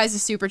into your guys'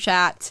 super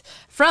chat.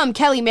 From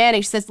Kelly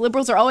Manning, she says,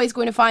 liberals are always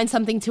going to find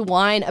something to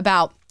whine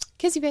about.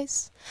 Kissy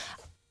face.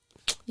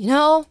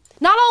 Not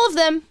all of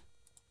them,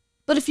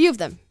 but a few of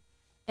them.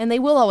 And they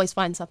will always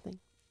find something.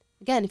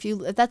 Again,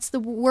 if that's the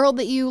world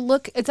that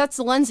if that's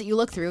the lens that you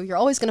look through, you're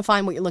always going to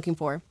find what you're looking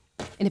for.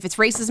 And if it's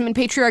racism and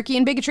patriarchy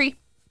and bigotry,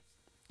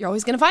 you're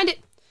always going to find it.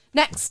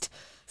 Next,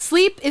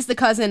 sleep is the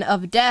cousin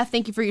of death.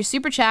 Thank you for your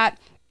super chat.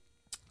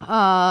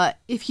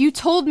 If you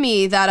told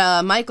me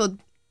that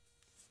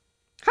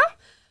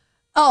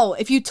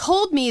if you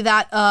told me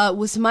that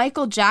was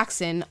Michael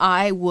Jackson,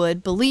 I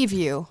would believe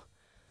you.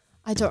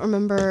 I don't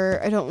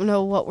remember. I don't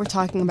know what we're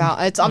talking about.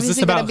 It's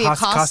obviously going to be a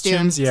costume.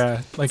 Costumes?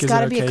 Yeah. Like, it's is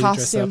it okay to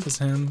dress up as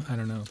him? I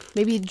don't know.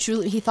 Maybe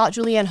he thought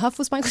Julianne Hough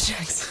was Michael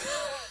Jackson.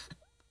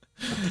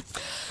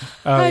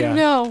 I don't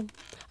know.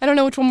 I don't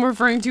know which one we're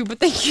referring to, but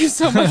thank you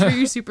so much for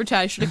your super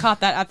chat. I should have caught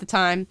that at the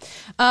time.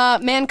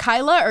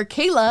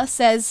 Kayla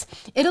says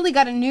Italy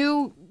got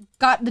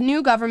the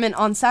new government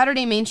on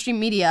Saturday. Mainstream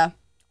media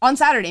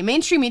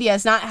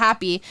is not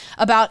happy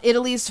about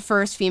Italy's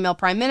first female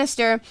prime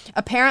minister.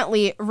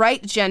 Apparently,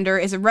 right gender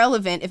is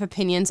irrelevant if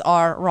opinions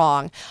are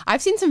wrong.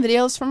 I've seen some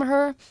videos from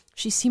her.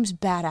 She seems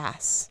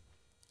badass.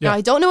 Yeah. Now,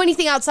 I don't know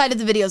anything outside of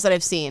the videos that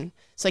I've seen,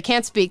 so I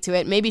can't speak to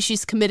it. Maybe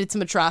she's committed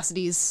some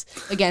atrocities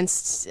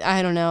against,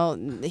 I don't know,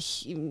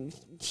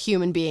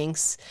 human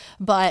beings.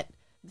 But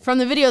from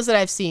the videos that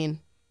I've seen,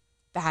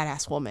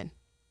 badass woman.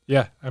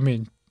 Yeah, I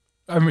mean,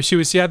 I mean,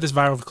 she had this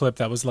viral clip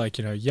that was like,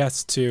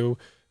 yes to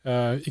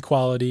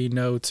equality,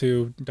 no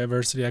to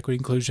diversity, equity,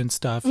 inclusion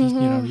stuff.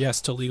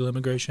 Yes to legal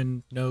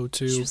immigration, no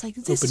to She was like,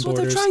 this open is what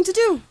borders. they're trying to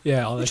do.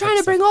 Yeah, all that. They're trying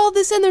to bring all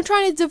this in. They're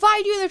trying to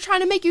divide you. They're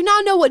trying to make you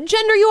not know what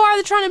gender you are.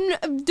 They're trying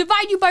to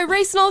divide you by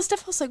race and all this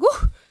stuff. I was like,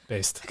 woo,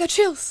 based. I got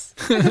chills.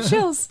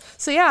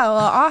 So yeah, well,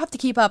 I'll have to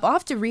keep up. I'll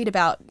have to read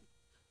about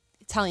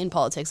Italian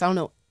politics. I don't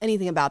know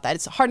anything about that.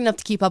 It's hard enough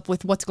to keep up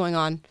with what's going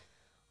on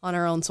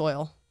our own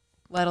soil,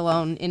 let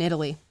alone in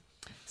Italy.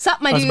 Sup,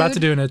 my dude? I was about to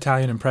do an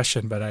Italian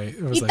impression, but I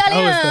was like,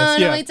 Italiano, is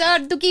this? Yeah. it's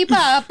hard to keep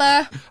up.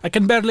 I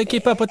can barely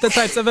keep up with the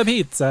types of a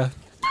pizza.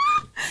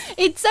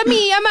 It's a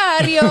me, a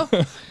Mario.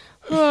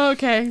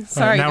 Okay,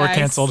 sorry, now guys. we're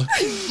canceled.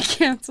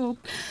 Canceled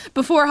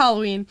before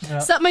Halloween.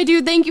 Sup, my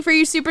dude? Thank you for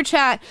your super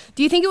chat.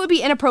 Do you think it would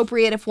be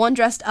inappropriate if one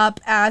dressed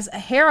up as a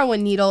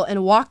heroin needle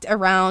and walked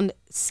around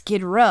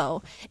Skid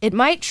Row? It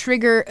might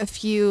trigger a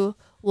few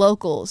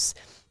locals.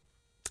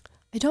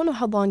 I don't know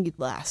how long you'd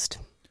last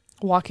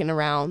walking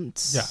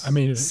around. Yeah, I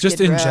mean, Skid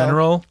just in Row.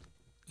 general,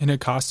 in a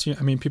costume.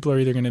 I mean, people are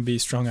either going to be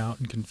strung out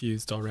and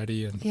confused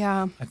already, and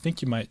Yeah, I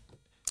think you might.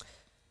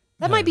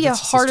 that might be a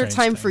that's just harder strange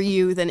time thing. for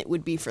you than it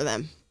would be for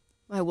them.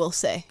 I will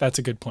say. That's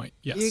a good point.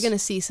 Yes, You're going to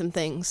see some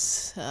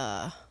things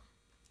that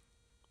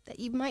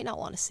you might not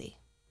want to see.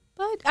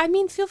 But, I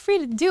mean, feel free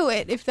to do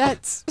it if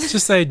that's...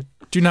 Just say,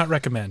 do not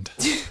recommend.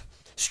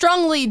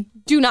 Strongly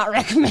do not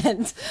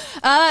recommend.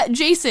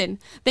 Jason,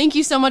 thank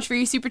you so much for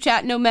your super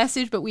chat. No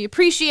message, but we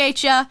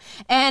appreciate ya.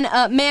 And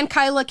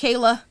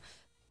Kayla,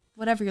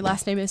 whatever your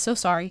last name is, so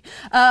sorry.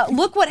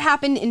 Look what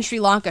happened in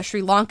Sri Lanka.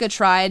 Sri Lanka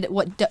tried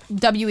what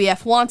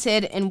WEF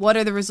wanted, and what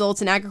are the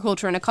results in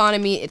agriculture and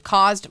economy? It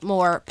caused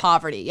more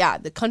poverty. Yeah,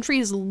 the country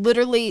is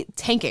literally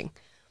tanking.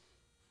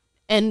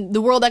 And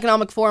the World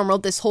Economic Forum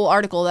wrote this whole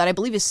article that I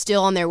believe is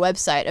still on their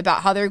website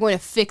about how they're going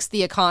to fix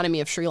the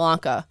economy of Sri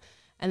Lanka.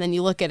 And then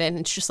you look at it, and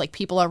it's just like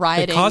people are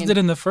rioting. It caused it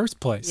in the first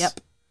place. Yep.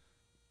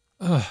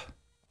 Ugh.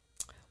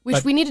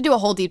 We need to do a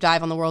whole deep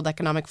dive on the World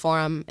Economic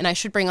Forum, and I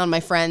should bring on my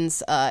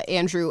friends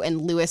Andrew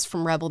and Lewis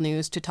from Rebel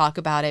News to talk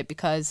about it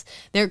because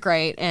they're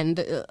great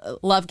and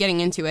love getting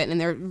into it, and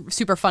they're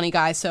super funny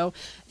guys. So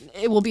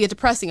it will be a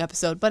depressing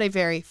episode, but a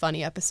very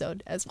funny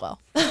episode as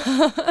well.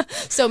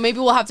 So maybe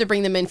we'll have to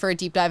bring them in for a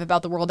deep dive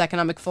about the World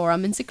Economic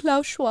Forum and say,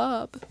 Klaus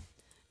Schwab,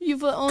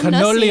 you've owned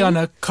Cannoli on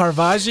a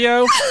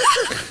Caravaggio.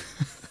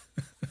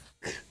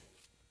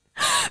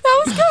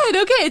 That was good.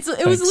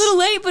 Okay, it was a little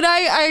late, but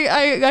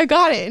I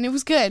got it, and it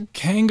was good.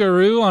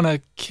 Kangaroo on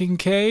a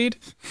Kincaid.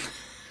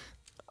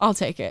 I'll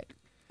take it.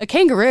 A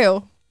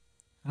kangaroo.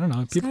 I don't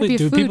know. gotta be a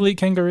food. People eat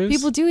kangaroos?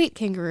 People do eat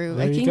kangaroo.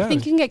 There I you think go.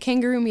 you can get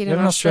kangaroo meat You in have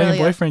an Australian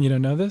Australia. boyfriend. You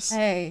don't know this?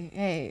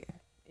 Hey,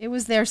 it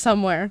was there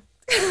somewhere.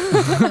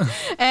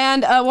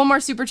 And one more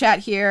super chat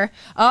here.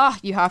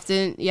 You have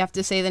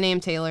to say the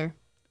name, Taylor.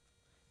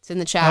 It's in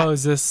the chat. Oh,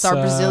 is this It's our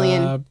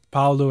Brazilian.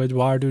 Paulo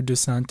Eduardo dos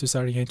Santos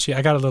Arienchi.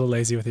 I got a little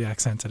lazy with the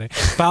accent today.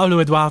 Paulo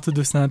Eduardo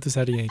dos Santos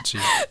Arienchi.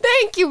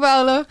 Thank you,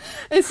 Paolo.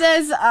 It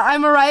says,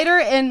 I'm a writer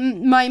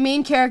and my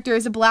main character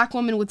is a black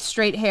woman with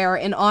straight hair.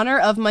 In honor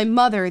of my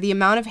mother, the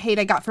amount of hate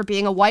I got for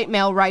being a white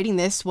male writing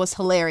this was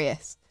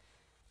hilarious.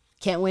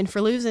 Can't win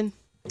for losing.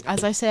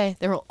 As I say,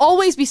 there will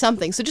always be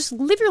something. So just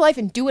live your life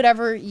and do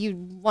whatever you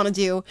want to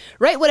do.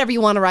 Write whatever you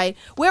want to write.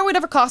 Wear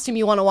whatever costume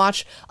you want to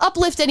watch.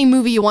 Uplift any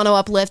movie you want to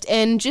uplift.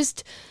 And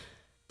just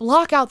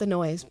block out the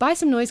noise. Buy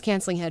some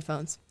noise-canceling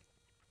headphones.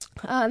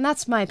 And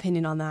that's my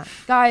opinion on that.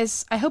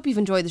 Guys, I hope you've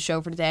enjoyed the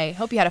show for today.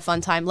 Hope you had a fun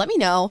time. Let me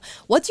know,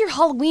 what's your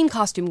Halloween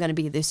costume going to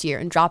be this year?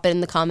 And drop it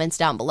in the comments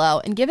down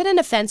below. And give it an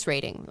offense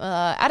rating.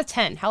 Out of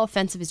 10, how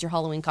offensive is your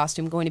Halloween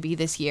costume going to be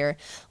this year?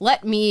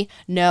 Let me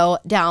know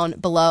down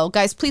below.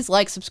 Guys, please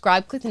like,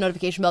 subscribe, click the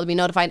notification bell to be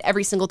notified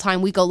every single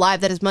time we go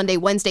live. That is Monday,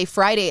 Wednesday,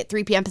 Friday at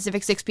 3 p.m.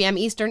 Pacific, 6 p.m.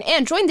 Eastern.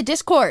 And join the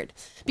Discord.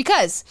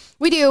 Because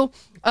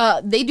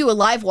they do a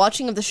live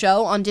watching of the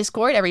show on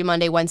Discord every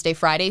Monday, Wednesday,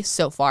 Friday.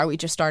 So far, we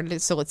just started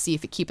it, so let's see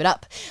if it keep it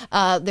up.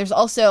 There's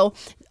also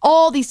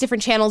all these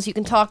different channels. You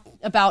can talk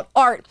about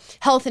art,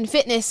 health and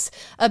fitness,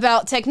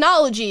 about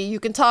technology.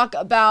 You can talk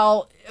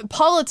about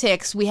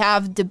politics. We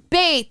have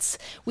debates.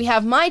 We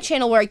have my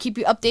channel where I keep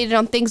you updated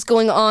on things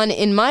going on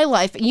in my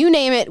life. You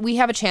name it, we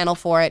have a channel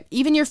for it.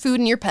 Even your food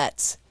and your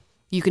pets,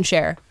 you can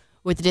share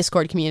with the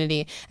Discord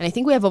community. And I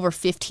think we have over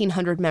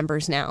 1,500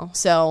 members now.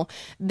 So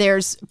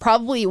there's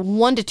probably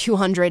 100 to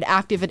 200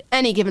 active at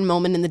any given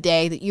moment in the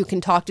day that you can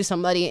talk to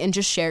somebody and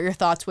just share your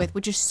thoughts with,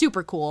 which is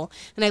super cool.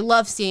 And I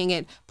love seeing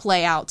it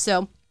play out.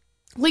 So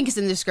link is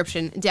in the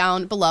description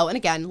down below. And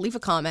again, leave a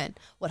comment.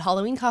 What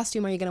Halloween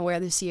costume are you going to wear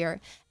this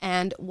year?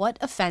 And what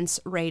offense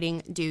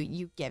rating do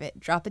you give it?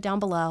 Drop it down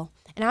below.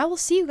 And I will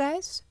see you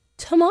guys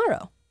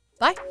tomorrow.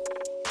 Bye.